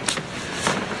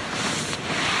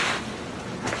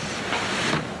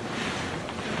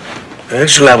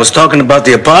 Actually, I was talking about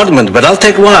the apartment, but I'll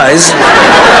take Wise.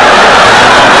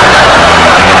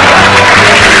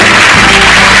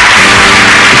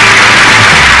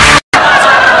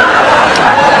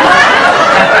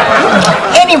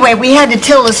 Anyway, we had to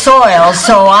till the soil,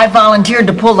 so I volunteered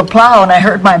to pull the plow and I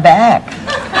hurt my back.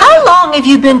 How long have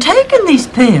you been taking these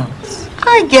pills?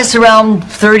 I guess around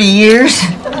 30 years.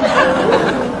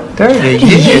 30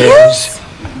 years?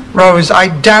 Rose, I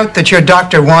doubt that your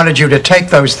doctor wanted you to take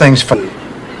those things for...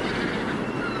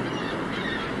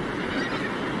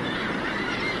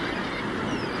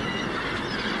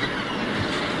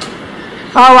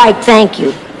 All right, thank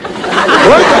you.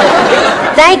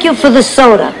 Thank you for the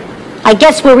soda. I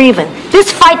guess we're even.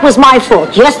 This fight was my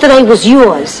fault. Yesterday was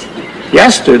yours.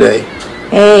 Yesterday?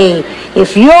 Hey,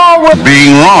 if you're...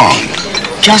 Being wrong.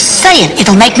 Just say it.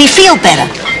 It'll make me feel better.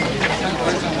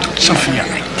 Sophia,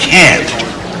 I can't.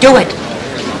 Do it.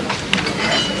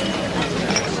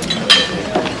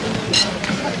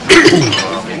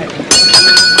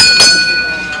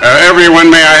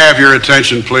 Everyone, may I have your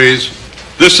attention, please?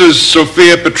 This is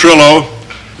Sophia Petrillo,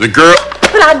 the girl...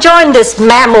 But I joined this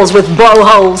mammals with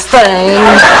blowholes thing.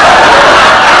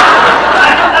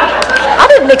 I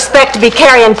didn't expect to be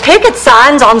carrying picket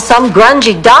signs on some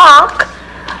grungy dock.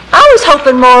 I was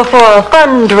hoping more for a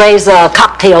fundraiser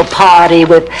cocktail party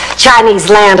with Chinese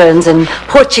lanterns and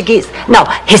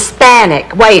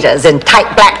Hispanic waiters in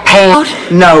tight black pants.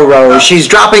 No, Rose, she's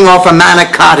dropping off a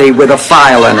manicotti with a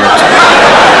file in it.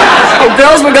 Oh,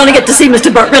 girls, we're going to get to see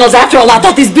Mr. Burt Reynolds after all. I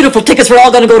thought these beautiful tickets were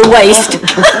all going to go to waste.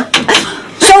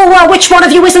 So, which one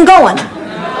of you isn't going?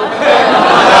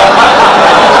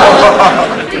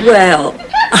 Well,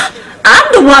 I'm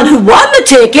the one who won the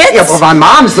tickets. Yeah, well, my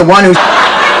mom's the one who...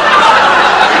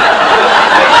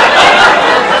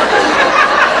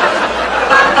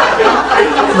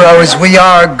 Rose, we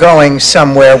are going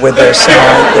somewhere with this.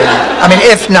 I mean,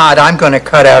 if not, I'm going to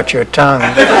cut out your tongue.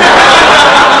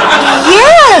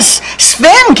 Yes!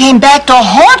 Sven came back to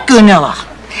haunt Gunilla.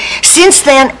 Since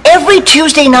then, every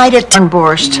Tuesday night at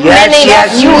Borscht.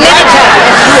 Yes, you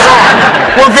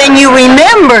Well, then you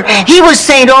remember, he was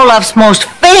St. Olaf's most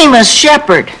famous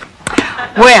shepherd.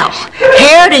 Well,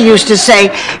 Herda used to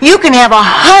say, you can have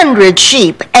 100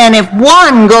 sheep, and if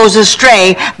one goes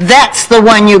astray, that's the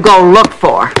one you go look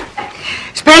for.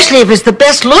 Especially if it's the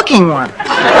best-looking one.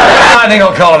 I think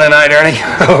I'll call it a night, Ernie.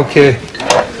 Okay.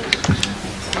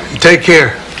 Take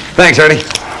care. Thanks, Ernie.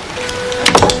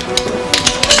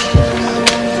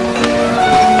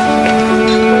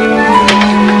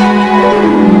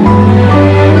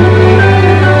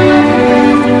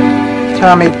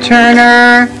 Tommy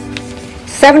Turner.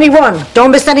 71.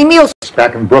 Don't miss any meals.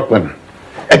 Back in Brooklyn.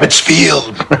 Ebbets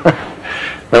Field.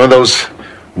 Remember those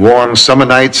warm summer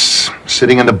nights,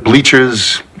 sitting in the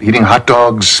bleachers, eating hot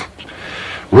dogs,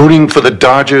 rooting for the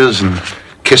Dodgers and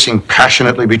kissing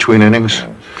passionately between innings?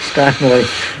 Stanley,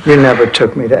 you never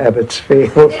took me to Ebbets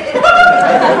Field.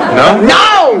 No?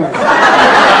 No!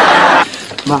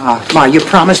 Ma, you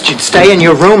promised you'd stay in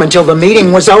your room until the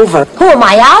meeting was over. Who am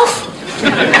I, Alf?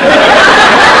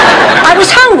 I was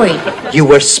hungry. You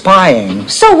were spying.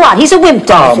 So what? He's a wimp,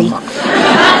 Dorothy.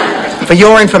 For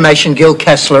your information, Gil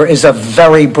Kessler is a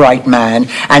very bright man,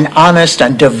 an honest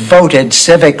and devoted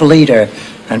civic leader,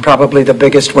 and probably the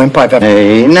biggest wimp I've ever...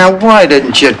 Hey, now why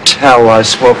didn't you tell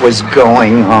us what was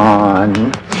going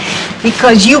on?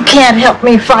 Because you can't help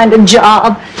me find a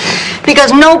job.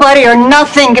 Because nobody or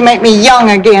nothing can make me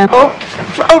young again. Oh,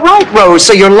 all right, Rose,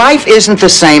 so your life isn't the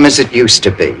same as it used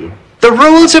to be. The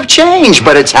rules have changed,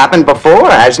 but it's happened before,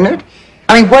 hasn't it?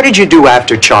 I mean, what did you do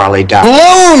after Charlie died?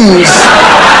 Balloons!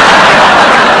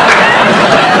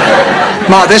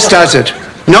 Ma, this does it.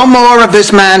 No more of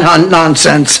this manhunt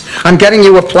nonsense. I'm getting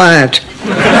you a plant.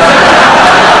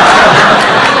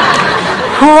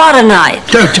 What a night.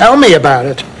 Don't tell me about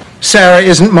it. Sarah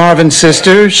isn't Marvin's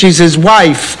sister. She's his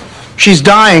wife. She's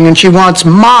dying and she wants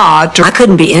Ma to... I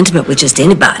couldn't be intimate with just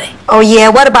anybody. Oh, yeah?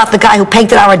 What about the guy who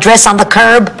painted our address on the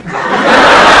curb?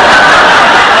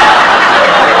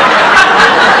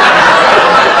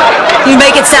 You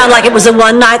make it sound like it was a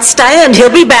one-night stand.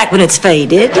 He'll be back when it's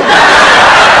faded.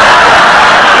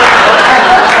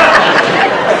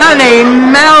 Honey,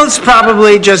 Mel's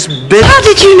probably just bit... How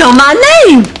did you know my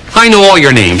name? I know all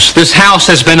your names. This house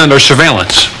has been under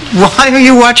surveillance. Why are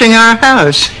you watching our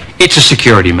house? It's a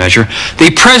security measure.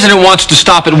 The president wants to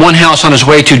stop at one house on his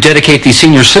way to dedicate the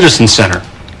Senior Citizen Center.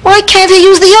 Why can't he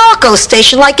use the Arco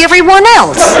station like everyone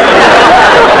else?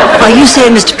 Are you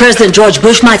saying Mr. President George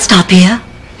Bush might stop here?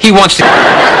 He wants to...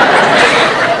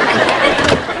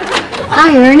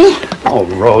 Hi, Ernie. Oh,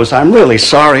 Rose, I'm really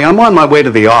sorry. I'm on my way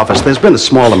to the office. There's been a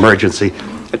small emergency.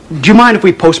 Do you mind if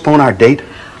we postpone our date?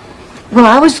 Well,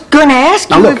 I was going to ask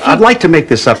you Now, look, if you... I'd like to make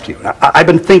this up to you. I've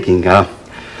been thinking, how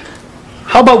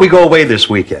about we go away this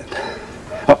weekend?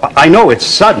 I know it's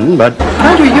sudden, but...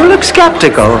 Hunter, you look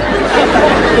skeptical.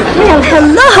 Well,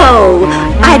 hello.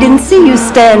 I didn't see you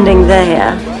standing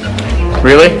there.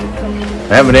 Really?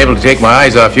 I haven't been able to take my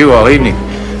eyes off you all evening.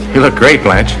 You look great,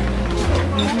 Blanche.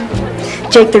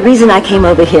 Jake, the reason I came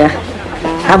over here,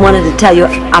 I wanted to tell you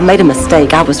I made a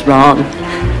mistake. I was wrong.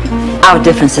 Our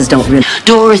differences don't really...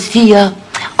 Dorothea,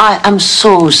 I am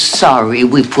so sorry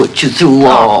we put you through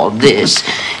all this.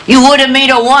 You would have made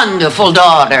a wonderful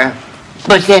daughter.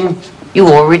 But then you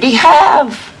already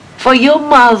have for your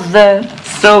mother,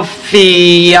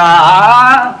 Sophia.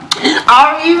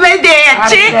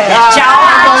 Arrivederci.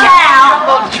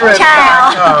 Ciao, ciao.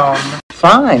 Ciao.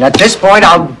 Fine. At this point,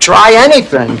 I'll try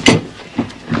anything.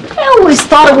 I always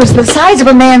thought it was the size of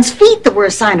a man's feet that were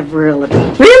a sign of virility.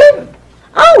 Really?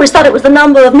 I always thought it was the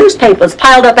number of newspapers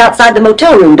piled up outside the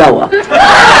motel room door.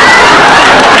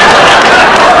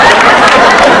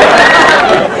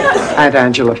 Aunt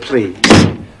Angela, please.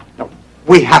 No,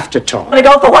 we have to talk. I'm gonna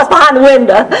go for what's behind the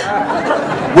window.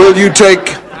 Will you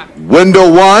take window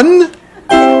 1,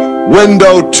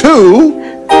 window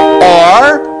 2,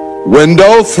 or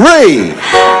window 3?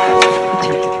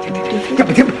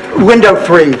 Window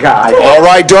 3, guy. All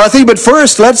right, Dorothy, but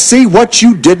first, let's see what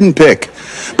you didn't pick.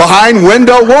 Behind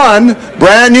window 1,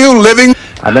 brand new living...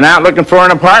 I've been out looking for an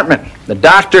apartment. The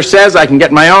doctor says I can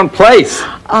get my own place.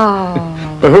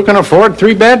 Oh. But who can afford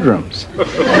 3 bedrooms?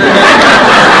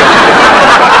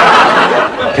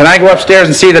 Can I go upstairs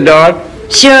and see the dog?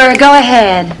 Sure, go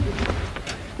ahead.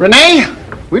 Renee,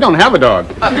 we don't have a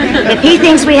dog. If he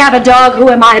thinks we have a dog, who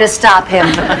am I to stop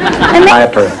him?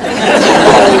 Piper.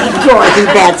 Oh, Dorothy,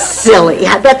 that's silly.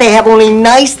 I bet they have only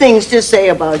nice things to say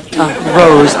about you.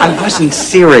 Rose, I wasn't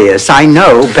serious. I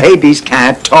know babies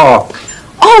can't talk.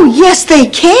 Oh, yes, they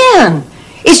can.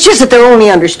 It's just that they're only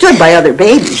understood by other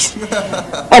babies.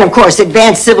 And, of course,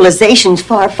 advanced civilization's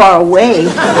far, far away.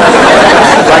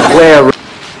 Like where?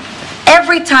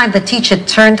 Every time the teacher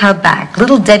turned her back,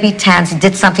 little Debbie Tans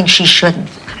did something she shouldn't.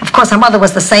 Of course, her mother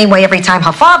was the same way every time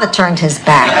her father turned his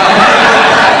back.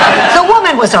 The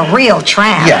woman was a real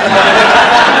tramp. Yeah.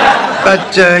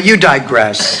 But you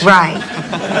digress. Right.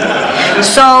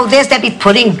 So there's Debbie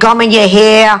putting gum in your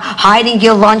hair, hiding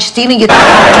your lunch, stealing your...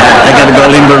 I gotta go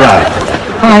limber.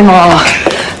 Hi,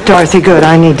 Ma. Dorothy, good.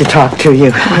 I need to talk to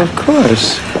you. Of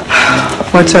course.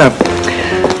 What's up?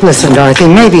 Listen, Dorothy,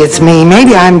 maybe it's me.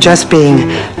 Maybe I'm just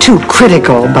being too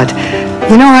critical, but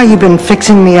you know how you've been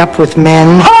fixing me up with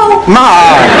men? Oh!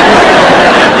 Ma!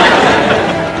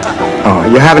 Oh,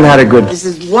 you haven't had a good... This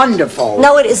is wonderful.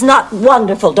 No, it is not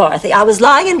wonderful, Dorothy. I was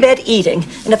lying in bed eating,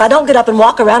 and if I don't get up and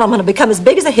walk around, I'm going to become as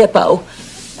big as a hippo.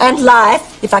 And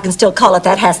life, if I can still call it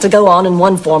that, has to go on in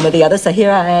one form or the other, so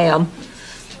here I am.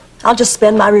 I'll just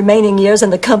spend my remaining years in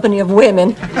the company of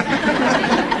women.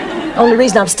 Only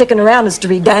reason I'm sticking around is to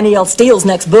read Danielle Steele's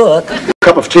next book.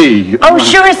 Cup of tea. Oh,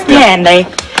 sure, Stanley.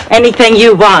 Anything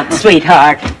you want,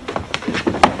 sweetheart.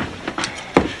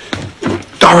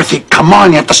 Dorothy, come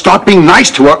on, you have to start being nice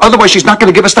to her, otherwise she's not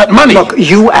going to give us that money. Look,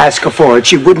 you ask her for it.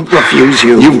 She wouldn't refuse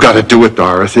you. You've got to do it,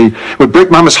 Dorothy. It would break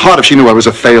Mama's heart if she knew I was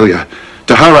a failure.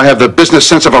 To her, I have the business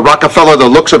sense of a Rockefeller, the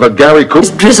looks of a Gary Cooper.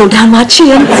 Just drizzle down my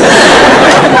chin.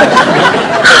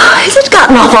 Has it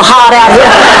gotten awful hot out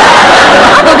here?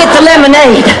 I'll go get the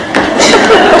lemonade.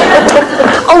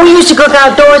 Oh, we used to cook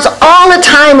outdoors all the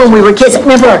time when we were kids.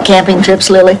 Remember our camping trips,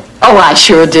 Lily? Oh, I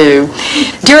sure do.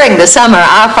 During the summer,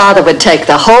 our father would take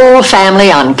the whole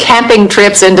family on camping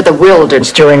trips into the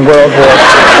wilderness. During World War II.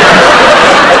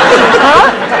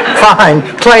 Fine,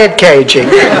 play it cagey.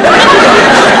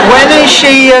 When is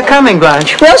she coming,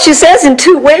 Blanche? Well, she says in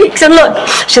 2 weeks. And look,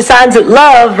 she signs it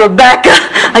Love, Rebecca.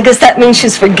 I guess that means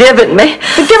she's forgiven me.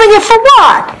 Forgiven you for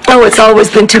what? Oh, it's always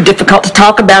been too difficult to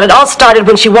talk about. It all started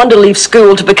when she wanted to leave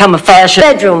school to become a fashion.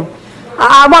 Bedroom.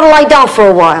 I want to lie down for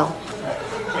a while.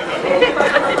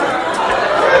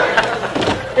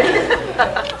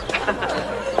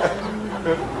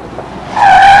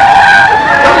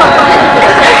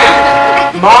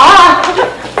 Ma?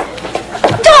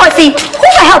 Dorothy, who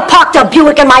the hell parked a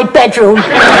Buick in my bedroom?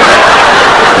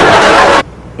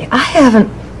 I haven't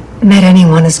met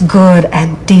anyone as good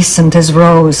and decent as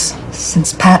Rose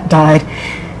since Pat died.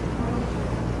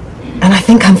 And I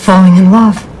think I'm falling in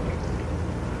love.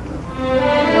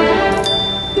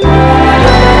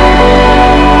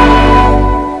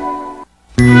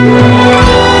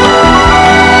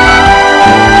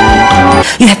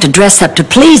 You have to dress up to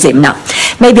please him. Now,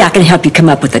 maybe I can help you come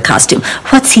up with a costume.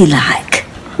 What's he like?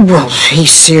 Well,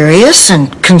 he's serious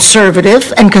and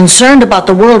conservative and concerned about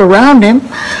the world around him.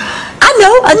 I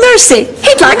know, a nursey.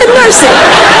 He'd like a nursey.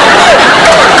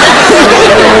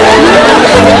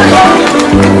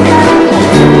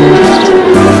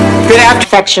 Good after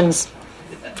affections.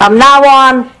 From now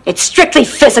on, it's strictly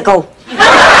physical.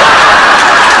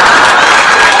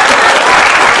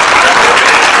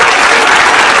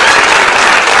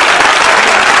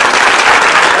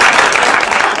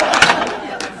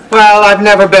 Well, I've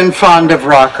never been fond of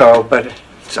Rocco, but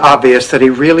it's obvious that he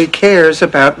really cares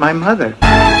about my mother.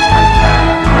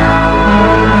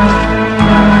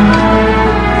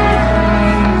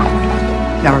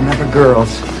 Now remember,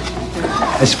 girls,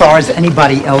 as far as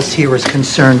anybody else here is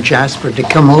concerned, Jasper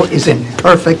DeKimmel is in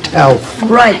perfect health.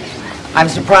 Right. I'm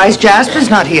surprised Jasper's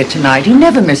not here tonight. He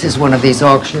never misses one of these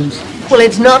auctions. Well,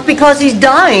 it's not because he's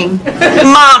dying.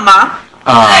 Mama.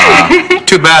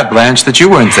 Too bad, Blanche, that you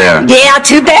weren't there. Yeah,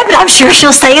 too bad, but I'm sure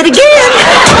she'll say it again.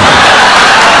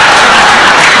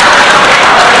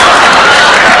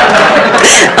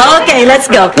 Okay, let's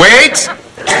go. Wait!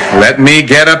 Let me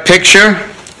get a picture.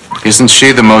 Isn't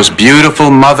she the most beautiful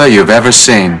mother you've ever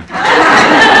seen?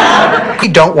 We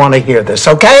don't want to hear this,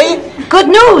 okay? Good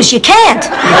news, you can't.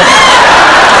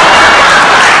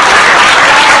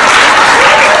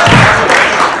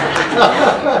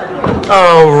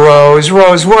 Oh, Rose,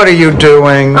 what are you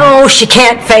doing? Oh, she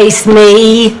can't face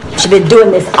me. She's been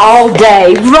doing this all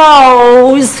day.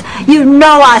 Rose, you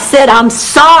know I said I'm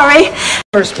sorry.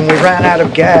 First, when we ran out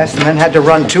of gas and then had to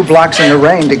run 2 blocks in the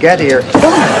rain to get here.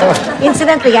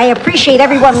 Incidentally, I appreciate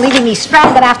everyone leaving me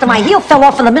stranded after my heel fell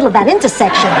off in the middle of that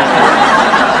intersection.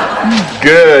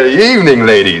 Good evening,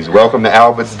 ladies. Welcome to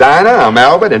Albert's Diner. I'm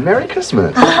Albert, and Merry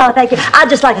Christmas. Oh, thank you. I'd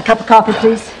just like a cup of coffee,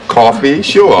 please. Coffee?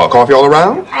 Sure. Coffee all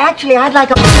around? Actually, I'd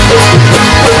like a...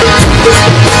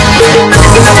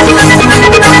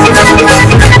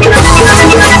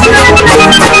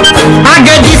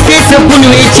 अगं दिसतेस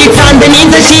पुनवेची चांदणी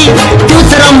जशी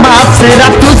तूच रंभा अप्सरा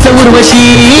तूच उर्वशी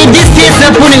दिसतेस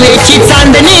पुनवेची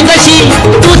चांदणी जशी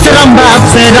तूच रंभा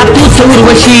अप्सरा तूच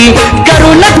उर्वशी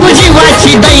करून तुझी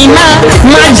वाची दैना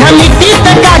माझ्या मिठीत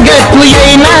का ग तू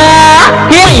येईना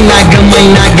मैना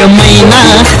ग मैना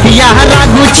या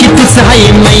रागूची तूच हाय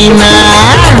मैना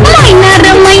मैना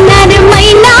रे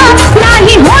मैना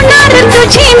नाही होणार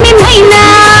तुझी मी मैना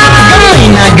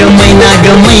ग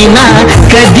मैना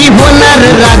कधी होणार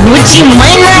रागूची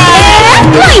मैना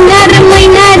मैना रे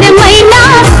मैना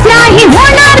नाही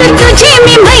होणार तुझी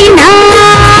मी मैना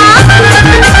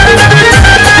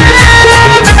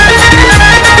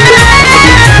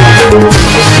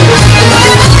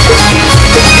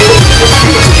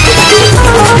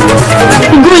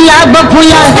गुलाब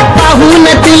फुला पाहून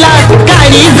तुला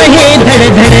काळीज हे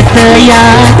धडधडत या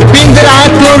पिंजरा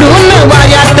तोडून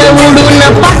वाऱ्यात उडून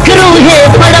पाखरू हे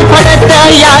फडफडत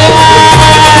या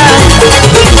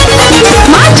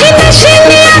माझी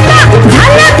नशिनी आता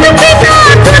झाल्यात बिना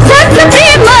तुझंच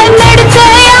प्रेम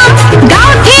नडतया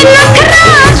गावठी नखरा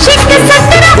शिक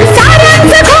सतरा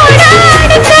सारंच घोडा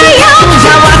अडतया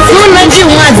तुझ्या वाचून जीव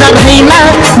माझा राहिना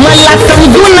मला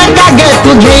समजून का ग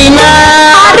तू घेईना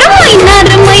रे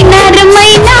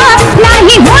मैना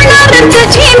नाही होणार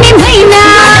तुझी मी मैना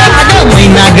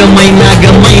मैना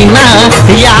ग मैना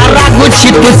या रागूची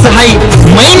तूच हाय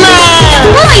मैना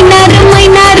मैना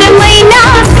रे मैना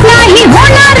नाही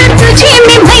होणार तुझी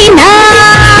मी मैना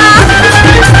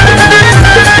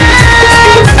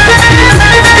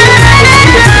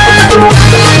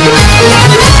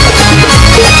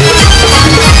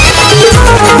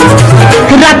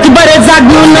रातभर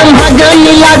जागून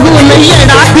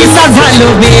येडा पिसा झालो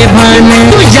बेभान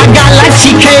तुझ्या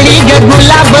गालाची खडी ग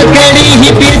गुलाब कडी ही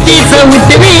फिरतीच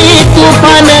उठवी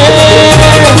तुफान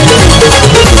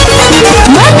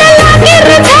मन लागे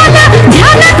हृदयाला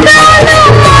ध्यानात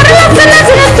आलं मारलंच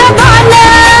नजरेचं बाण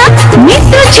मी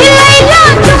तुझी लैला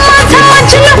तू माझा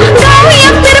मजनू गाऊया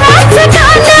फिरवाचं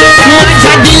गाणं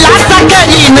माझ्या दिलाचा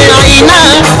करीन आईना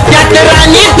त्यात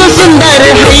राणी तू सुंदर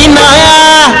हैना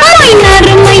मैना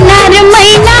रे मैना रे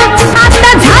मैना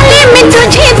आता झाले मी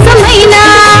तुझीच मैना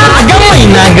ग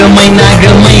मैना ग मैना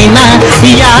ग मैना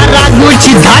या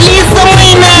रागूची झालीच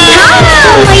मैना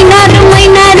मैना रे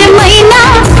मैना